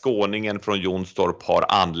 solige skåningen från Jonstorp har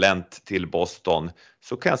anlänt till Boston.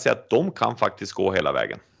 Så kan jag säga att de kan faktiskt gå hela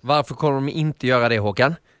vägen. Varför kommer de inte göra det,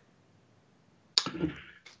 Håkan?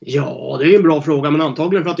 Ja, det är en bra fråga, men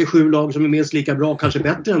antagligen för att det är 7 lag som är minst lika bra, kanske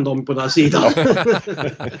bättre än de på den här sidan.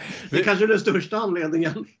 Det är kanske den största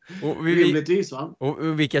anledningen. Rimligtvis, va?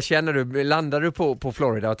 Och vilka känner du? Landar du på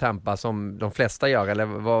Florida och Tampa som de flesta gör, eller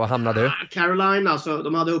vad hamnar du? Carolina, alltså,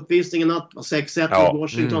 de hade uppvisningen att 6-1 och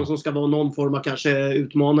Washington som ska vara någon form av kanske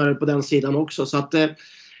utmanare på den sidan också. Så att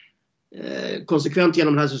konsekvent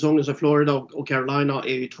genom den här säsongen så Florida och Carolina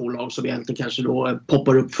är ju 2 lag som egentligen kanske då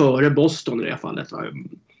poppar upp före Boston i det här fallet.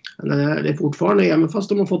 Det är fortfarande, även fast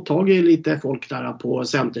de har fått tag i lite folk där på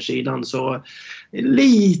centersidan, så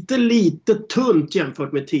lite tunt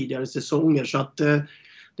jämfört med tidigare säsonger, så att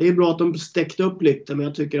det är bra att de stäckte upp lite, men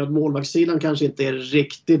jag tycker att målvaktssidan kanske inte är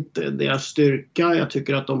riktigt deras styrka. Jag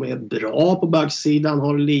tycker att de är bra på backsidan,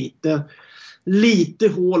 har lite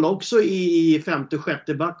hål också i 5:e och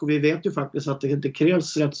 6:e back, och vi vet ju faktiskt att det inte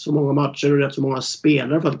krävs rätt så många matcher och rätt så många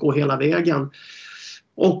spelare för att gå hela vägen.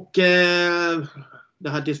 Och det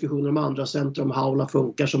här diskussionen om andra center, om Haula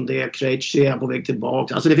funkar som det, Krejci är på väg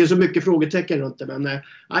tillbaka. Alltså det finns så mycket frågetecken runt det, men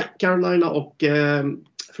Carolina och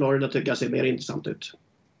Florida tycker jag ser mer intressant ut.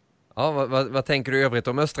 Ja, vad tänker du i övrigt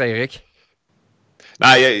om östra, Erik?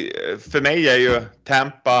 Nej, för mig är ju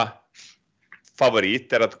Tampa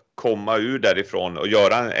favoriter att komma ur därifrån och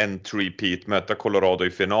göra en three-peat, möta Colorado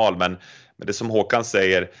i final. Men det som Håkan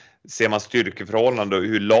säger, ser man styrkeförhållande och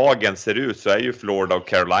hur lagen ser ut, så är ju Florida och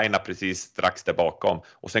Carolina precis strax där bakom.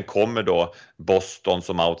 Och sen kommer då Boston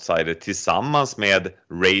som outsider tillsammans med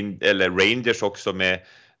Rangers också med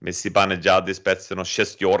Zibanejad i spetsen och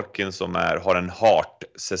Sjestjorkin som har en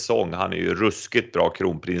Hart-säsong. Han är ju ruskigt bra,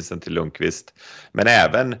 kronprinsen till Lundqvist. Men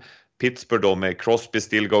även Pittsburgh då med Crosby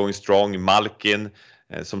still going strong, Malkin,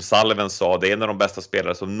 som Sullivan sa, det är en av de bästa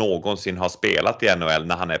spelare som någonsin har spelat i NHL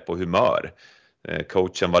när han är på humör.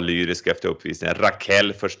 Coachen var lyrisk efter uppvisningen.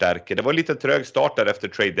 Rakell förstärker. Det var lite trög start där efter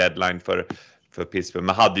trade deadline för Pittsburgh.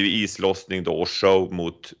 Man hade ju islossning då och show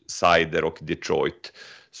mot Sider och Detroit.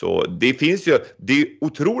 Så det finns ju, det är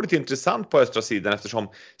otroligt intressant på östra sidan eftersom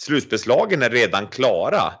slutspelslagen är redan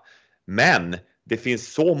klara. Men det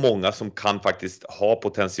finns så många som kan faktiskt ha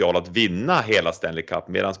potential att vinna hela Stanley Cup.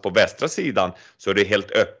 Medan på västra sidan så är det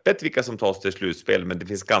helt öppet vilka som tas till slutspel. Men det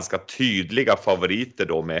finns ganska tydliga favoriter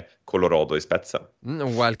då med Colorado i spetsen.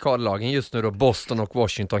 Wildcard-lagen just nu då, Boston och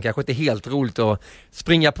Washington. Kanske inte helt roligt att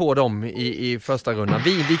springa på dem i första rundan.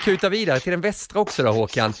 Vi kutar vidare till den västra också då,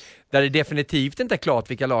 Håkan. Där det definitivt inte är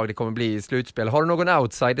klart vilka lag det kommer bli i slutspel. Har du någon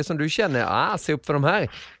outsider som du känner, se upp för de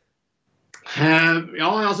här?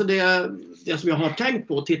 Ja, alltså det som jag har tänkt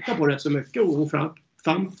på och tittat på rätt så mycket och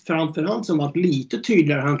framförallt som var lite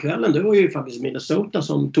tydligare här kvällen, det var ju faktiskt Minnesota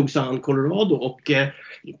som tog sig an Colorado och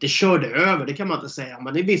inte körde över, det kan man inte säga,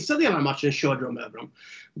 men i vissa delar av matchen körde de över dem.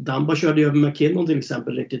 Dumba körde över McKinnon till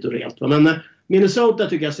exempel riktigt och rent. Men Minnesota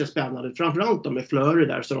tycker jag ser spännande ut, framförallt med Fleury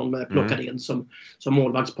där som de plockade in som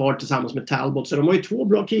målvaktspar tillsammans med Talbot. Så de har ju 2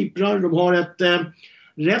 bra keeprar, de har ett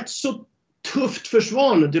rätt så tufft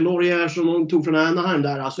försvar nu. Delorier som de tog från Anaheim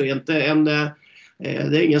där, alltså inte en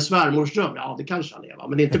det är ingen svärmorsdröm. Ja, det kanske han är, va?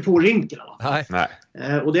 Men det är inte på rinken. Nej.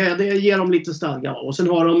 Och det ger dem lite stadga. Och sen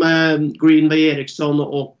har de Greenway Eriksson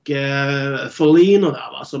och Foligno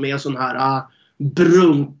där, va? Som är en sån här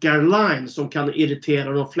brunkarline som kan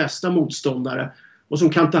irritera de flesta motståndare. Och som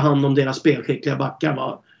kan ta hand om deras spelskickliga backar,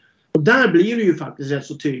 va? Och där blir det ju faktiskt rätt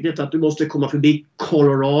så tydligt att du måste komma förbi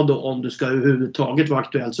Colorado om du ska överhuvudtaget vara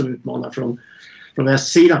aktuell som utmanare från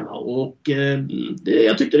S-sidan. Och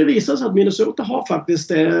jag tyckte det visade sig att Minnesota har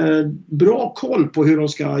faktiskt bra koll på hur de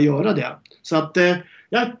ska göra det. Så att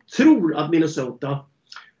jag tror att Minnesota,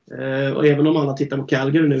 och även om alla tittar på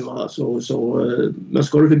Calgary nu, men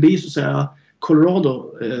ska du förbi så säger jag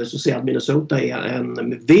Colorado, så ser jag att Minnesota är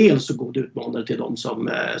en väl så god utmanare till dem som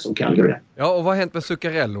Calgary är. Ja, och vad har hänt med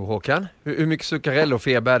Zuccarello, Håkan? Hur mycket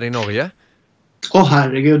Zuccarello-feber är det i Norge?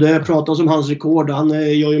 Herregud, det pratas om hans rekord. Han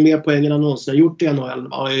gör ju mer poäng än han någonsin har gjort i NHL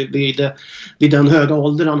vid den höga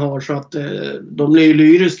ålder han har. Så att de blir ju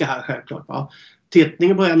lyriska här självklart. Va?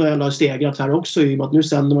 Tittningen på NHL har stegrat här också i och med att nu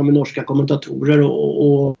sänder man med norska kommentatorer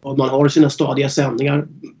och man har sina stadiga sändningar.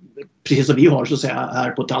 Precis som vi har så att säga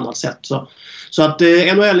här på ett annat sätt. Så att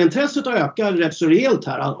NHL-intresset har ökat rätt så rejält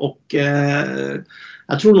här och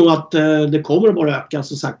jag tror nog att det kommer att bara öka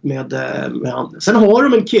så sagt med han. Sen har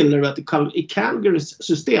de en kille i Calgarys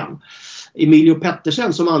system, Emilio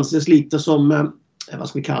Pettersen, som anses lite som, vad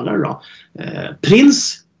ska vi kalla det då?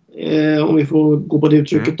 Prins, om vi får gå på det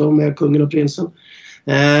uttrycket då med kungen och prinsen.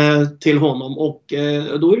 Till honom och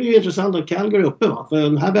då är det ju intressant att Calgary är uppe, va?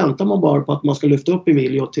 För här väntar man bara på att man ska lyfta upp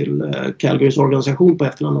Emilio till Calgarys organisation på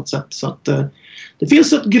ett eller annat sätt, så att det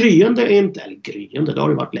finns ett gryende, det har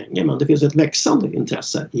det varit länge, men det finns ett växande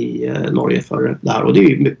intresse i Norge för det här och det är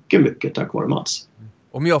ju mycket, mycket tack vare Mats.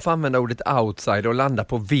 Om jag får använda ordet outside och landa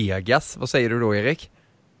på Vegas, vad säger du då, Erik?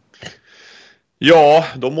 Ja,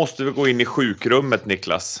 då måste vi gå in i sjukrummet,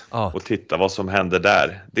 Niklas, och titta vad som händer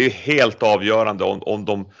där. Det är helt avgörande om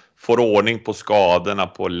de får ordning på skadorna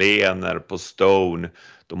på Lehner, på Stone.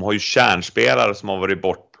 De har ju kärnspelare som har varit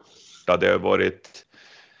borta. Det har varit,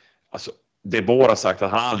 alltså, DeBoer har sagt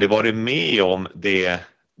att han aldrig varit med om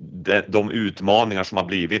de utmaningar som har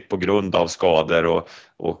blivit på grund av skador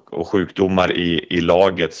och sjukdomar i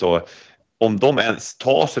laget. Så om de ens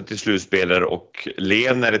tar sig till slutspelet och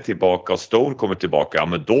Lehner är tillbaka och Stone kommer tillbaka, ja,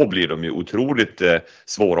 men då blir de ju otroligt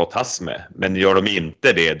svåra att tas med. Men gör de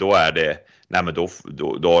inte det, då är det, nej, men då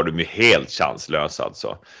har de ju helt chanslösa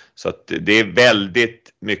alltså. Så att det är väldigt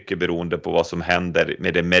mycket beroende på vad som händer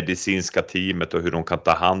med det medicinska teamet och hur de kan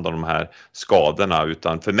ta hand om de här skadorna.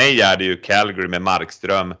 Utan för mig är det ju Calgary med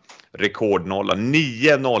Markström, rekordnolla,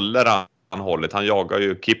 9 nollor han hållit. Han jagar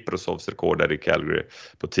ju Kiprosovs rekord där i Calgary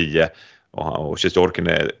på 10. Och Shesterkin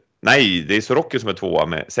är, nej, det är Sorokin som är 2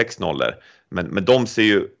 med 6 nollor. Men de ser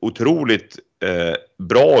ju otroligt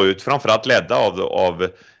bra ut, framförallt ledda av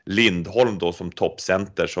Lindholm då som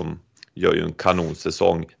toppcenter som gör ju en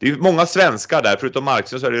kanonsäsong. Det är många svenskar där, förutom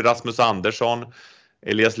Markström så är det Rasmus Andersson,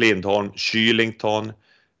 Elias Lindholm, Kylington,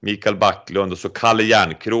 Mikael Backlund och så Kalle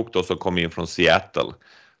Järnkrok då som kom in från Seattle.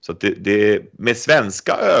 Så att det med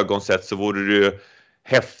svenska ögon sett så vore det ju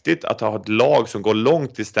häftigt att ha ett lag som går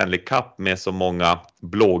långt i Stanley Cup med så många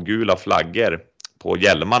blågula flaggor på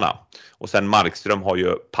hjälmarna. Och sen Markström har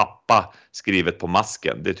ju pappa skrivet på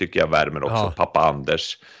masken. Det tycker jag värmer också. Ja. Pappa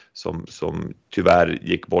Anders som tyvärr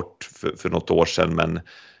gick bort för något år sedan.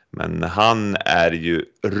 Men han är ju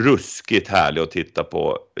ruskigt härlig att titta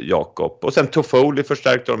på, Jakob. Och sen Toffoli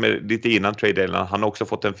förstärkte de lite innan trade-delen. Han har också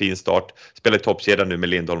fått en fin start. Spelar i toppkedjan nu med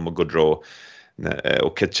Lindholm och Gaudreau.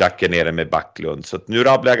 Och Ketchak är nere med Backlund. Så nu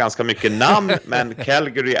rabblar jag ganska mycket namn. Men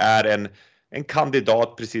Calgary är en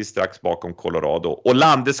kandidat precis strax bakom Colorado. Och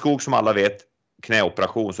Landeskog som alla vet,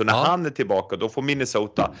 knäoperation. Så när han är tillbaka då får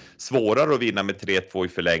Minnesota svårare att vinna med 3-2 i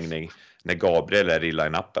förlängning när Gabriel är i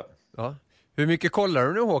line-upen. Ja. Hur mycket kollar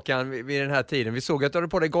du nu, Håkan, vid den här tiden? Vi såg att du hade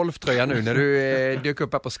på dig golftröja nu när du dök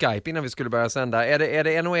upp här på Skype innan vi skulle börja sända. Är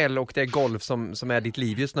det NHL och det är golf som är ditt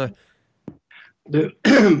liv just nu?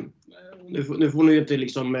 Nu får ni ju inte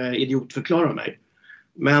liksom idiotförklara mig.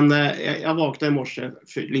 Men jag vaknade i morse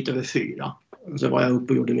lite över 4. Så var jag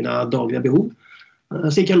uppe och gjorde mina dagliga behov.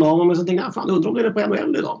 Så gick jag la mig och så tänkte jag, undrar om det är på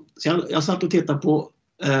NHL idag. Så jag satt och tittade på,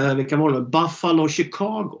 vilka var det? Buffalo och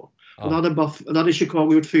Chicago. Ja. Och då hade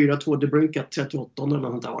Chicago gjort 4-2, DeBrincat 38 eller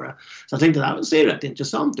något där var det. Så jag tänkte, det här ser rätt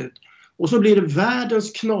intressant ut. Och så blir det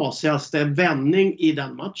världens knasigaste vändning i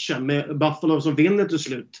den matchen med Buffalo som vinner till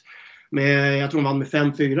slut. Jag tror de vann med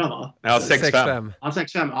 5-4 va? Ja, 6-5. Ja,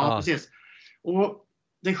 6-5, ja precis. Och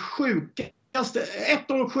det sjukaste,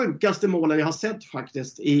 ett av de sjukaste målen jag har sett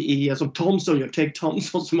faktiskt som Thompson gör, Take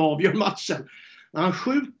Thompson som avgör matchen. När han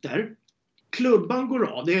skjuter, klubban går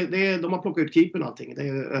av. De har plockat ut keepern och allting. Det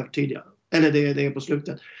är övertidiga. Eller det är på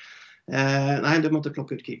slutet. Nej, de har inte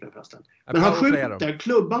plockat ut keepern förresten. Men han skjuter,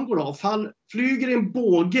 klubban går av, flyger en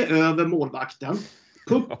båge över målvakten.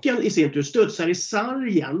 Pucken i sin tur studsar i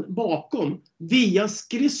sargen bakom via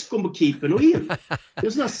skridskon på keepern och in. Det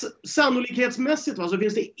är sådär, sannolikhetsmässigt så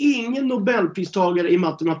finns det ingen Nobelpristagare i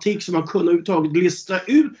matematik som har kunnat överhuvudtaget lista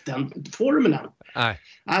ut den formeln. Nej.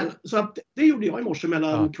 Så att det gjorde jag i morse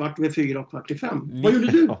mellan 4:15 och 4:45. Vad gjorde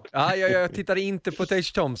du? Ja, jag tittade inte på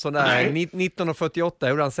Tage Thompson där. 19:48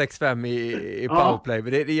 gjorde han 6-5 i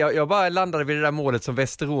powerplay. Jag bara landade vid det där målet som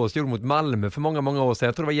Västerås gjorde mot Malmö för många, många år sedan.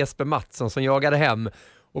 Jag tror det var Jesper Mattsson som jagade hem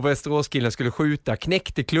och Västeråskillen skulle skjuta,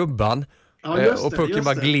 knäckte klubban och pucken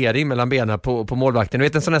bara gled in mellan benen på målvakten. Du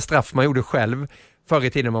vet en sån här straff man gjorde själv förr i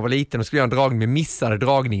tiden när man var liten och skulle göra en dragning med missade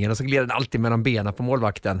dragningen och så gled den alltid mellan benen på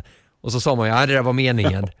målvakten. Och så sa man, det där var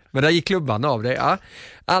meningen. Men där gick klubban av det. Ja.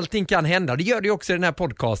 Allting kan hända. Det gör det ju också i den här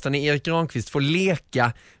podcasten när Erik Granqvist får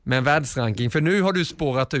leka med en världsranking. För nu har du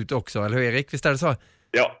spårat ut också, eller hur Erik? Visst är det så?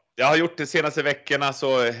 Ja, jag har gjort det senaste veckorna,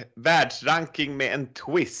 så världsranking med en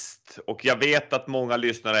twist. Och jag vet att många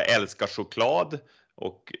lyssnare älskar choklad.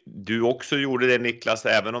 Och du också gjorde det, Niklas,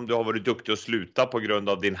 även om du har varit duktig att sluta på grund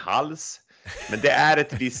av din hals. Men det är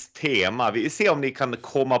ett visst tema. Vi ser om ni kan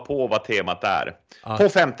komma på vad temat är. På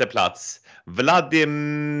 5:e plats,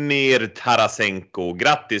 Vladimir Tarasenko.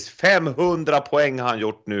 Grattis, 500 poäng har han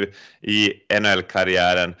gjort nu i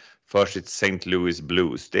NHL-karriären för sitt St. Louis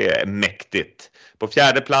Blues. Det är mäktigt. På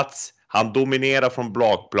 4:e plats, han dominerar från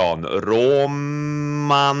bakplan,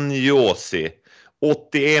 Roman Josi.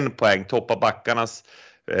 81 poäng, toppar backarnas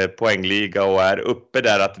poängliga och är uppe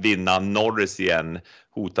där att vinna Norris igen.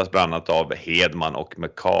 Hotas bland annat av Hedman och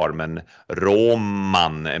McCarr, men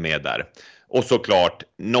Roman är med där. Och såklart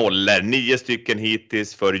 9 stycken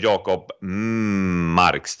hittills för Jakob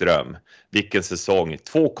Markström. Vilken säsong,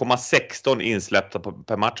 2,16 insläppta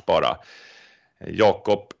per match bara.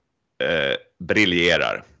 Jakob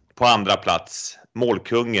briljerar. På andra plats,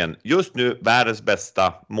 målkungen, just nu världens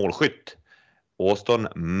bästa målskytt, Auston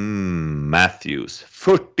Matthews.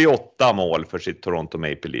 48 mål för sitt Toronto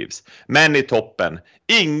Maple Leafs. Men i toppen,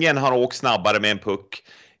 ingen har åkt snabbare med en puck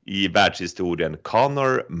i världshistorien.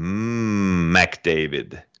 Connor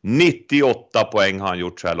McDavid. 98 poäng har han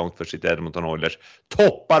gjort så här långt för sitt Edmonton Oilers.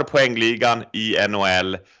 Toppar poängligan i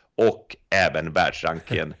NHL och även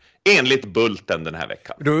världsrankingen. Enligt Bulten den här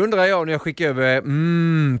veckan. Då undrar jag när jag skickar över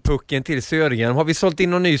pucken till Södergren. Har vi sålt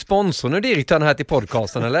in någon ny sponsor nu, direktören här till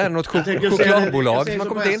podcasten, eller? Något chokladbolag som har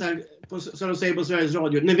kommit in? Så de säger på Sveriges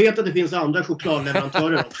Radio. Ni vet att det finns andra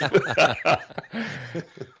chokladleverantörer också.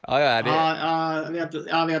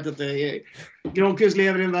 Jag vet inte. Granqvist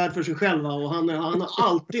lever i en värld för sig själv och han har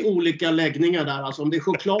alltid olika läggningar där. Alltså om det är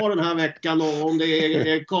choklad den här veckan och om det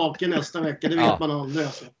är kakor nästa vecka, det vet man aldrig.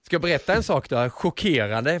 Alltså. Ska jag berätta en sak då?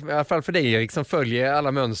 Chockerande, i alla fall för dig Erik som följer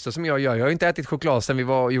alla mönster som jag gör. Jag har inte ätit choklad sedan vi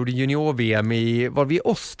gjorde junior-VM var vi i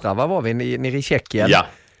Ostrava, var vi nere i Tjeckien. Ja.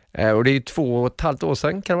 Och det är ju 2,5 år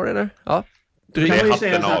sedan, kan det vara det nu? Ja.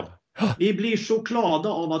 Vi blir så glada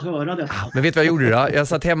av att höra det. Men vet du vad jag gjorde då? Jag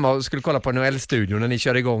satt hemma och skulle kolla på NHL-studion när ni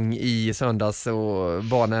körde igång i söndags och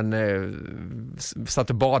barnen satt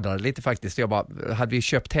och badade lite faktiskt. Jag bara, hade vi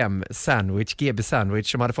köpt hem sandwich, GB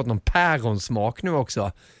sandwich, som hade fått någon päronsmak nu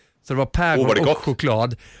också. Så det var päron och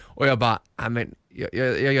choklad. Och jag bara,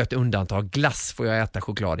 jag gör ett undantag. Glass får jag äta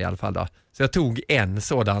choklad i alla fall då. Så jag tog en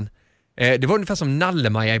sådan. Det var ungefär som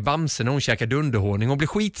Nallemaja i Bamse när hon käkar dunderhåning. Hon blev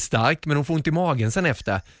skitstark men hon får ont i magen sen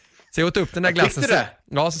efter. Så jag åt upp den där glassen.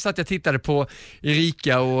 Så satt jag och tittade på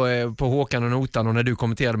Erika och på Håkan och Notan och när du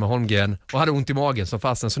kommenterade med Holmgren och hade ont i magen som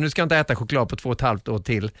fasen. Så nu ska jag inte äta choklad på 2,5 år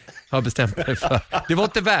till. Har jag bestämt mig för. Det var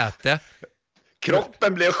inte värt det.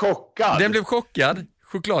 Kroppen blev chockad. Den blev chockad.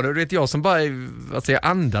 Choklad, och du vet jag som bara, alltså jag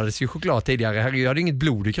andades ju choklad tidigare. Jag hade inget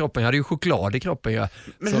blod i kroppen, jag hade ju choklad i kroppen.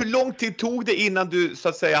 Men hur lång tid tog det innan du så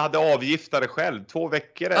att säga hade avgiftat dig själv? 2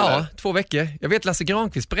 veckor eller? Ja, 2 veckor. Jag vet Lasse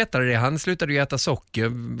Granqvist berättade det. Han slutade ju äta socker,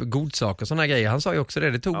 godsaker och sådana grejer. Han sa ju också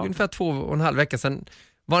det. Det tog ungefär 2,5 veckor sedan.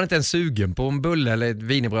 Var han inte ens sugen på en bulle eller ett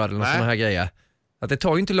wienerbröd eller sådana här grejer. Att det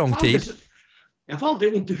tar ju inte lång tid. Jag får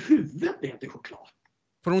aldrig inte huvudet med till choklad.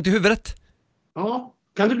 Får du ont i huvudet? Ja.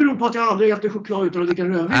 Kan det bero på att jag aldrig äter choklad utan att dricka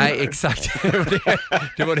rödvin? Nej, exakt.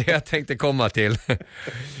 Det var det jag tänkte komma till.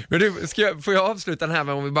 Men du, får jag avsluta den här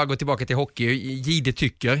med om vi bara går tillbaka till hockey? Gide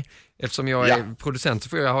tycker, eftersom jag är producent så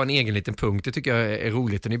får jag ha en egen liten punkt. Det tycker jag är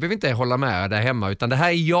roligt och ni behöver inte hålla med där hemma utan det här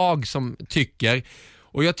är jag som tycker.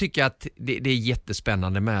 Och jag tycker att det är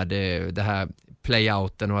jättespännande med det här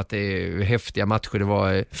playouten och att det är häftiga matcher. Det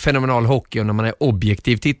var fenomenal hockey och när man är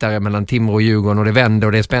objektiv tittare mellan Timrå och Djurgården och det vänder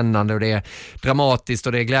och det är spännande och det är dramatiskt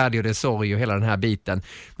och det är glädje och det är sorg och hela den här biten.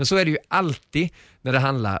 Men så är det ju alltid när det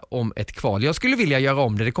handlar om ett kval. Jag skulle vilja göra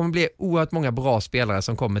om det. Det kommer bli oerhört många bra spelare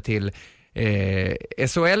som kommer till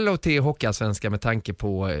SHL och till Hockeyallsvenskan med tanke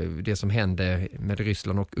på det som hände med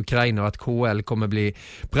Ryssland och Ukraina och att KHL kommer bli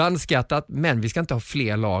brandskattat, men vi ska inte ha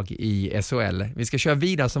fler lag i SHL. Vi ska köra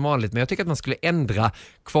vidare som vanligt, men jag tycker att man skulle ändra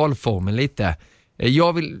kvalformen lite.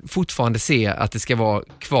 Jag vill fortfarande se att det ska vara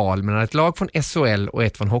kval mellan ett lag från SHL och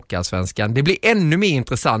ett från Hockeyallsvenskan. Det blir ännu mer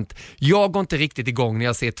intressant. Jag går inte riktigt igång när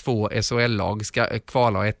jag ser 2 SHL-lag ska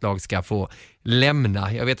kvala och ett lag ska få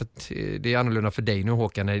lämna. Jag vet att det är annorlunda för dig nu,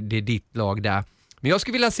 Håkan, när det är ditt lag där. Men jag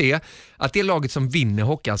skulle vilja se att det laget som vinner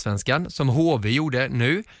Hockeyallsvenskan, som HV gjorde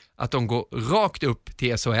nu, att de går rakt upp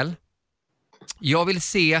till SHL. Jag vill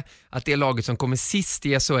se att det laget som kommer sist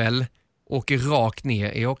i SHL åker rakt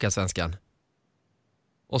ner i Hockeyallsvenskan.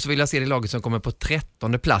 Och så vill jag se det laget som kommer på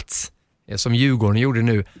 13:e plats, som Djurgården gjorde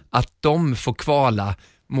nu, att de får kvala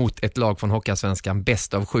mot ett lag från Hockeyallsvenskan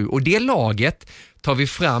bäst av 7. Och det laget tar vi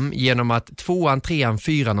fram genom att 2:an, 3:an,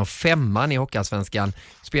 4:an och 5:an i Hockeyallsvenskan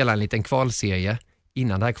spelar en liten kvalserie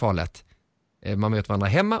innan det här kvalet. Man möter varandra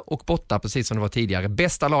hemma och borta precis som det var tidigare.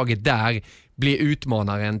 Bästa laget där blir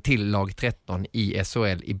utmanaren till lag 13 i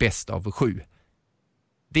SHL i bäst av 7.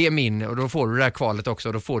 Det är min, och då får du det här kvalet också.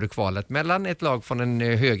 Och då får du kvalet mellan ett lag från en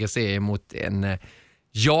högre serie mot en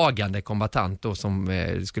jagande kombatant då, som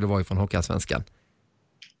skulle vara från Hockeyallsvenskan.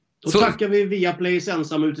 Då tackar vi Viaplays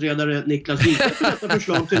ensamutredare Niklas Wiese för detta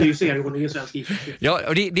förslag till ny serieordning i svensk ishockey. Ja,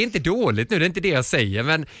 och det är inte dåligt nu, det är inte det jag säger,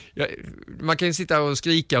 men man kan ju sitta och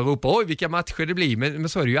skrika och ropa oj vilka matcher det blir, men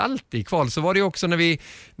så är det ju alltid kval. Så var det ju också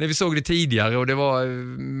när vi såg det tidigare och det var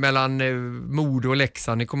mellan Modo och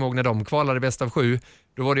Leksand. Ni kommer ihåg när de kvalade bäst av 7.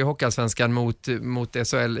 Då var det ju Hockeyallsvenskan mot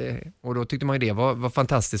SHL och då tyckte man ju det var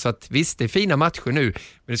fantastiskt. Så att visst, det är fina matcher nu,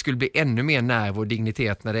 men det skulle bli ännu mer nerv och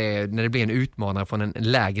dignitet när det blir en utmanare från en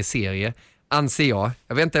lägre serie, anser jag.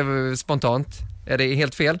 Jag vet inte, spontant, är det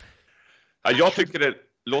helt fel? Ja, jag tycker det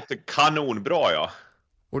låter kanonbra, ja.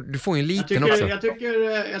 Och du får ju en liten också. Jag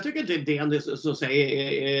tycker inte det så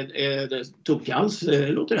säger tokans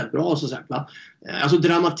låter rätt bra så sagt, va. Alltså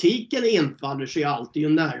dramatiken infaller sig alltid ju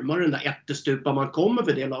närmare den där ättestupan man kommer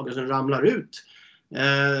för det laget som ramlar ut.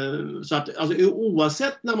 Så att alltså,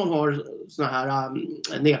 oavsett när man har såna här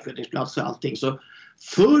nedflyttningsplatser och allting, så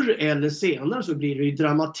förr eller senare så blir det ju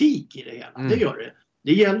dramatik i det hela. Det gör det.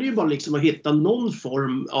 Det gäller ju bara liksom att hitta någon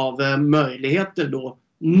form av möjligheter då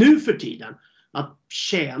nu för tiden att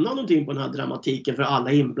tjäna någonting på den här dramatiken för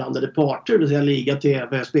alla inblandade parter, det vill säga liga,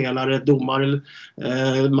 tv, spelare, domare,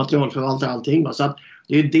 materialförvaltare, allting. Så att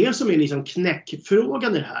det är det som är liksom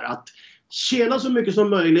knäckfrågan i det här, att tjäna så mycket som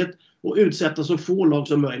möjligt och utsätta så få lag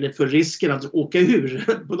som möjligt för risken att åka ur.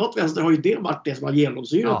 På något vänster har ju det varit det som har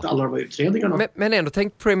genomsyrat alla de här utredningarna. Men ändå,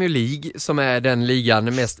 tänk Premier League som är den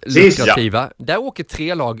ligan mest lukrativa. Där åker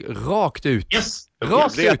 3 lag rakt ut. Yes.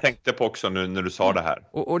 Det jag tänkte på också nu när du sa det här.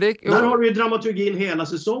 Där har vi ju dramaturgin hela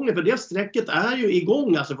säsongen, för det strecket är ju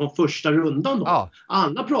igång alltså från första rundan då. Ja.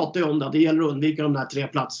 Alla pratar ju om det gäller att undvika de där 3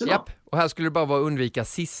 platserna. Japp. Och här skulle det bara vara att undvika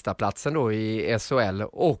sista platsen då i SHL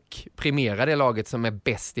och premiera det laget som är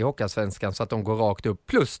bäst i Hockeyallsvenskan så att de går rakt upp.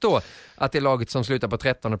 Plus då att det laget som slutar på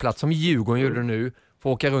 13:e plats som Djurgården gjorde nu får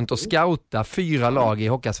åka runt och scouta 4 lag i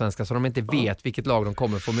Hockeyallsvenskan så de inte vet vilket lag de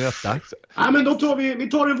kommer få möta. Ja, men då tar vi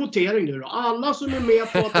tar en votering nu då. Alla som är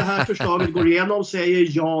med på att det här förslaget går igenom säger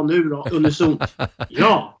ja nu då, unisont.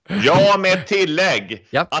 Ja! Ja, med tillägg.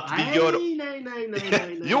 Ja. Att vi gör...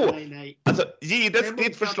 Nej. Jo, alltså givet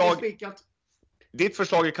ditt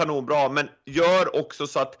förslag är kanonbra, men gör också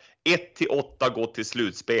så att 1-8 går till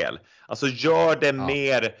slutspel. Alltså gör det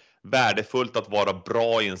mer värdefullt att vara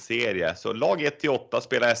bra i en serie. Så lag 1-8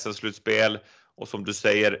 spelar SM-slutspel och som du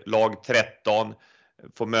säger, lag 13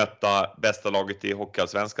 får möta bästa laget i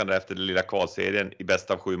Hockeyallsvenskan efter den lilla kvalserien i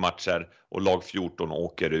bästa av 7 matcher och lag 14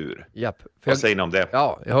 åker ur. Japp. Vad säger ni om det?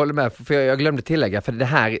 Ja, jag håller med. För jag glömde tillägga, för det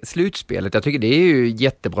här slutspelet, jag tycker det är ju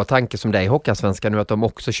jättebra tanke som det är i Hockeyallsvenskan nu att de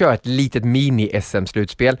också kör ett litet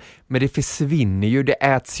mini-SM-slutspel. Men det försvinner ju, det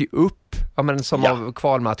äts ju upp. Ja, men som av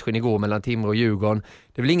kvalmatchen igår mellan Timrå och Djurgården.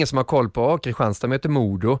 Det är väl ingen som har koll på Kristianstad möter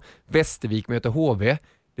Modo, Västervik möter HV.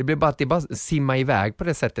 Det blir bara att det bara simma iväg på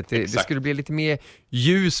det sättet. Det skulle bli lite mer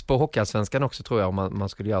ljus på Hockeyallsvenskan också, tror jag, om man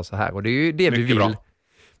skulle göra så här. Och det är ju det vi vill. Bra.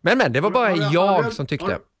 Men det var bara jag som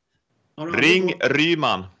tyckte. Ring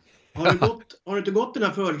Ryman. Har du inte gått den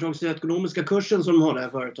här företagsekonomiska kursen som de har där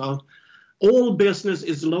förut? All business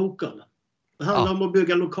is local. Det handlar om att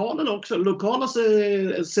bygga lokalerna också. Lokala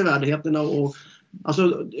sevärdigheterna. Och,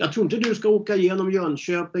 alltså, jag tror inte du ska åka igenom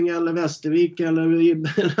Jönköping eller Västervik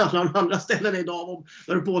eller alla andra ställen idag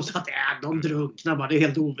där du påstår att de drunknar bara. Det är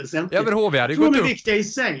helt oväsentligt. Ja, men HV hade gått upp. De är viktiga i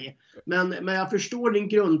sig. Men jag förstår din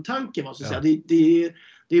grundtanke. Vad ska säga.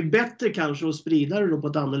 Det är bättre kanske att sprida det då på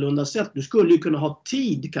ett annorlunda sätt. Du skulle ju kunna ha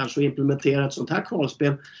tid kanske att implementera ett sånt här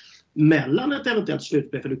kvalspel mellan ett eventuellt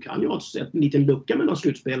slutspel. För du kan ju ha en liten lucka mellan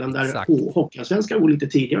slutspelen där Hockeyallsvenskan går lite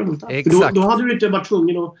tidigare. Då hade du inte varit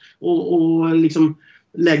tvungen att liksom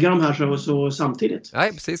lägga de här så samtidigt.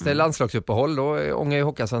 Nej, precis. Det är landslagsuppehåll. Då ångar ju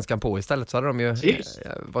Hockeyallsvenskan på istället. Så hade de ju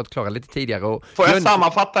varit klara lite tidigare. Och får jag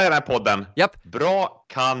sammanfatta i den här podden? Japp. Bra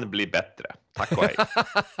kan bli bättre. Tack och hej.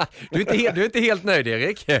 Du är inte helt nöjd,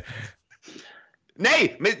 Erik.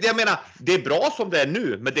 Nej, men jag menar, det är bra som det är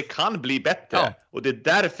nu, men det kan bli bättre. Ja. Och det är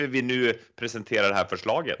därför vi nu presenterar det här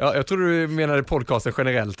förslaget. Ja, jag tror du menade podcasten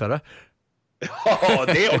generellt, eller? Ja,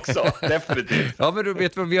 det också. Definitivt. Ja, men du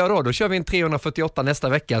vet vad vi gör då. Då kör vi en 348 nästa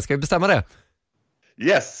vecka. Ska vi bestämma det?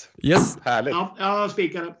 Yes. Härligt. Ja, jag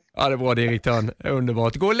spikar det. Ja, det är bra, direktören.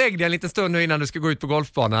 Underbart. Gå och lägg dig en liten stund nu innan du ska gå ut på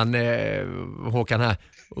golfbanan, Håkan här.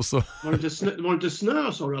 Och så... Var det inte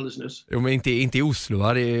snö, sa du alldeles nyss? Jo, men inte i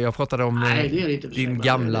Oslo. Jag pratade om din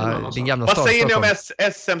gamla Vad säger ni om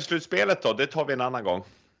SM-slutspelet då? Det tar vi en annan gång.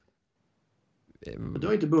 Det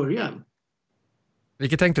har inte börjat än.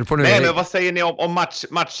 Vilket tänkte du på nu? Nej, men vad säger ni om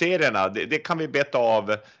matchserierna? Det kan vi beta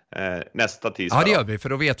av nästa tisdag. Ja, det gör vi, för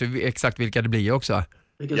då vet vi exakt vilka det blir också.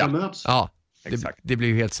 Vilka som möts? Ja, det blir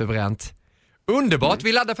ju helt suveränt. Underbart,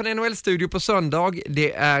 vi laddar för en NHL-studio på söndag.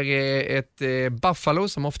 Det är ett Buffalo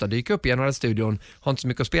som ofta dyker upp i NHL-studion. Har inte så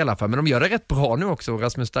mycket att spela för, men de gör det rätt bra nu också.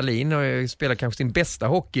 Rasmus Dahlin spelar kanske sin bästa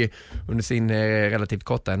hockey under sin relativt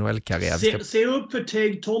korta NHL-karriär. Se upp för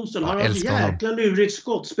Tage Thompson. Han har ett jäkla lurigt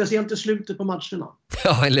skott, speciellt i slutet på matcherna.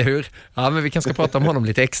 Ja, eller hur? Ja, men vi kanske ska prata om honom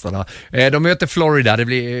lite extra då. De möter Florida, det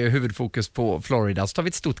blir huvudfokus på Florida. Så tar vi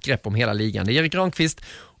ett stort grepp om hela ligan. Det är Erik Granqvist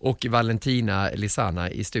och Valentina Lisana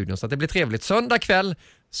i studion, så att det blir trevligt. Söndag kväll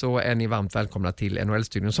så är ni varmt välkomna till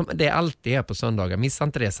NHL-studion som det alltid är på söndagar. Missa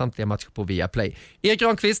inte det, samtliga matcher på Viaplay. Erik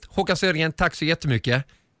Granqvist, Håkan Södergren, tack så jättemycket.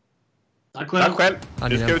 Tack själv.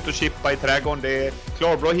 Du ska ut och chippa i trädgården. Det är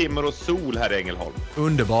klarblå himmel och sol här i Ängelholm.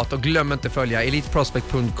 Underbart, och glöm inte följa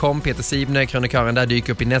eliteprospect.com. Peter Sibner, krönikören där,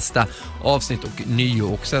 dyker upp i nästa avsnitt och nio.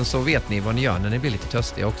 Och sen så vet ni vad ni gör när ni blir lite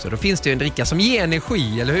törstiga också. Då finns det ju en dricka som ger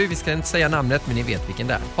energi, eller hur? Vi ska inte säga namnet, men ni vet vilken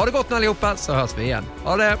det är. Ha det gott nu allihopa, så hörs vi igen.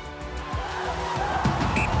 Ha det!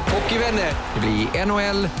 Hockeyvänner, det blir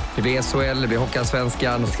NHL, det blir SHL, det blir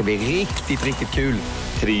Hockeyallsvenskan. Det ska bli riktigt, riktigt kul.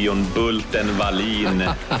 Trion Bulten, Wallin,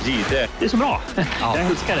 Gide. Det är så bra. Ja. Jag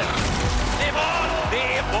älskar det. Det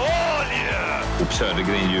är mål ju! Och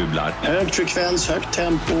Södergren jublar. Hög frekvens, högt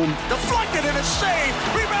tempo. Deflected in a save.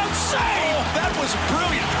 Rebound save. That was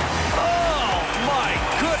brilliant. Oh my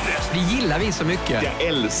goodness. Det gillar vi så mycket. Jag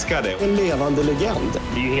älskar det. En levande legend.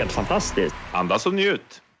 Det är ju helt fantastiskt. Andas och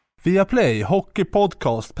njut. Viaplay Hockey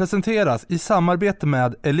Podcast presenteras i samarbete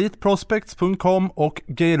med eliteprospects.com och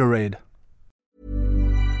Gatorade.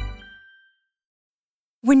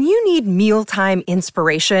 When you need mealtime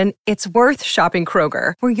inspiration, it's worth shopping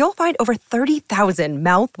Kroger, where you'll find over 30,000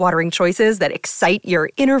 mouth-watering choices that excite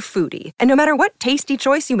your inner foodie. And no matter what tasty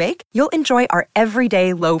choice you make, you'll enjoy our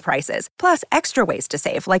everyday low prices, plus extra ways to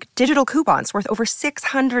save, like digital coupons worth over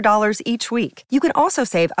 $600 each week. You can also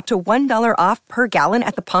save up to $1 off per gallon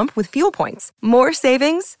at the pump with fuel points. More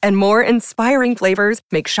savings and more inspiring flavors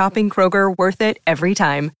make shopping Kroger worth it every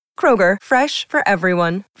time. Kroger, fresh for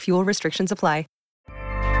everyone. Fuel restrictions apply.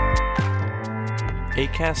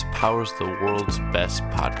 Acast powers the world's best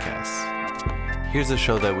podcasts. Here's a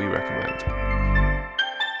show that we recommend.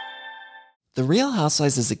 The Real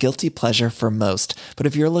Housewives is a guilty pleasure for most, but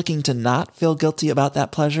if you're looking to not feel guilty about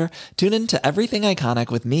that pleasure, tune in to Everything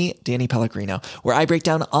Iconic with me, Danny Pellegrino, where I break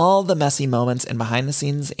down all the messy moments and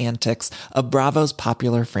behind-the-scenes antics of Bravo's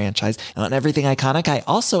popular franchise. And on Everything Iconic, I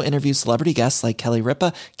also interview celebrity guests like Kelly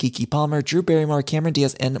Ripa, Keke Palmer, Drew Barrymore, Cameron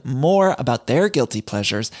Diaz, and more about their guilty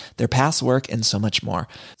pleasures, their past work, and so much more.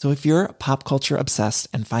 So if you're pop culture obsessed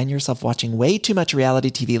and find yourself watching way too much reality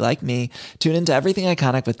TV like me, tune in to Everything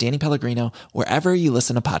Iconic with Danny Pellegrino, wherever you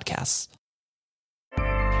listen to podcasts.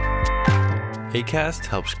 Acast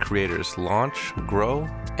helps creators launch, grow,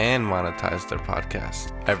 and monetize their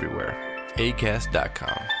podcasts everywhere.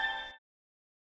 Acast.com.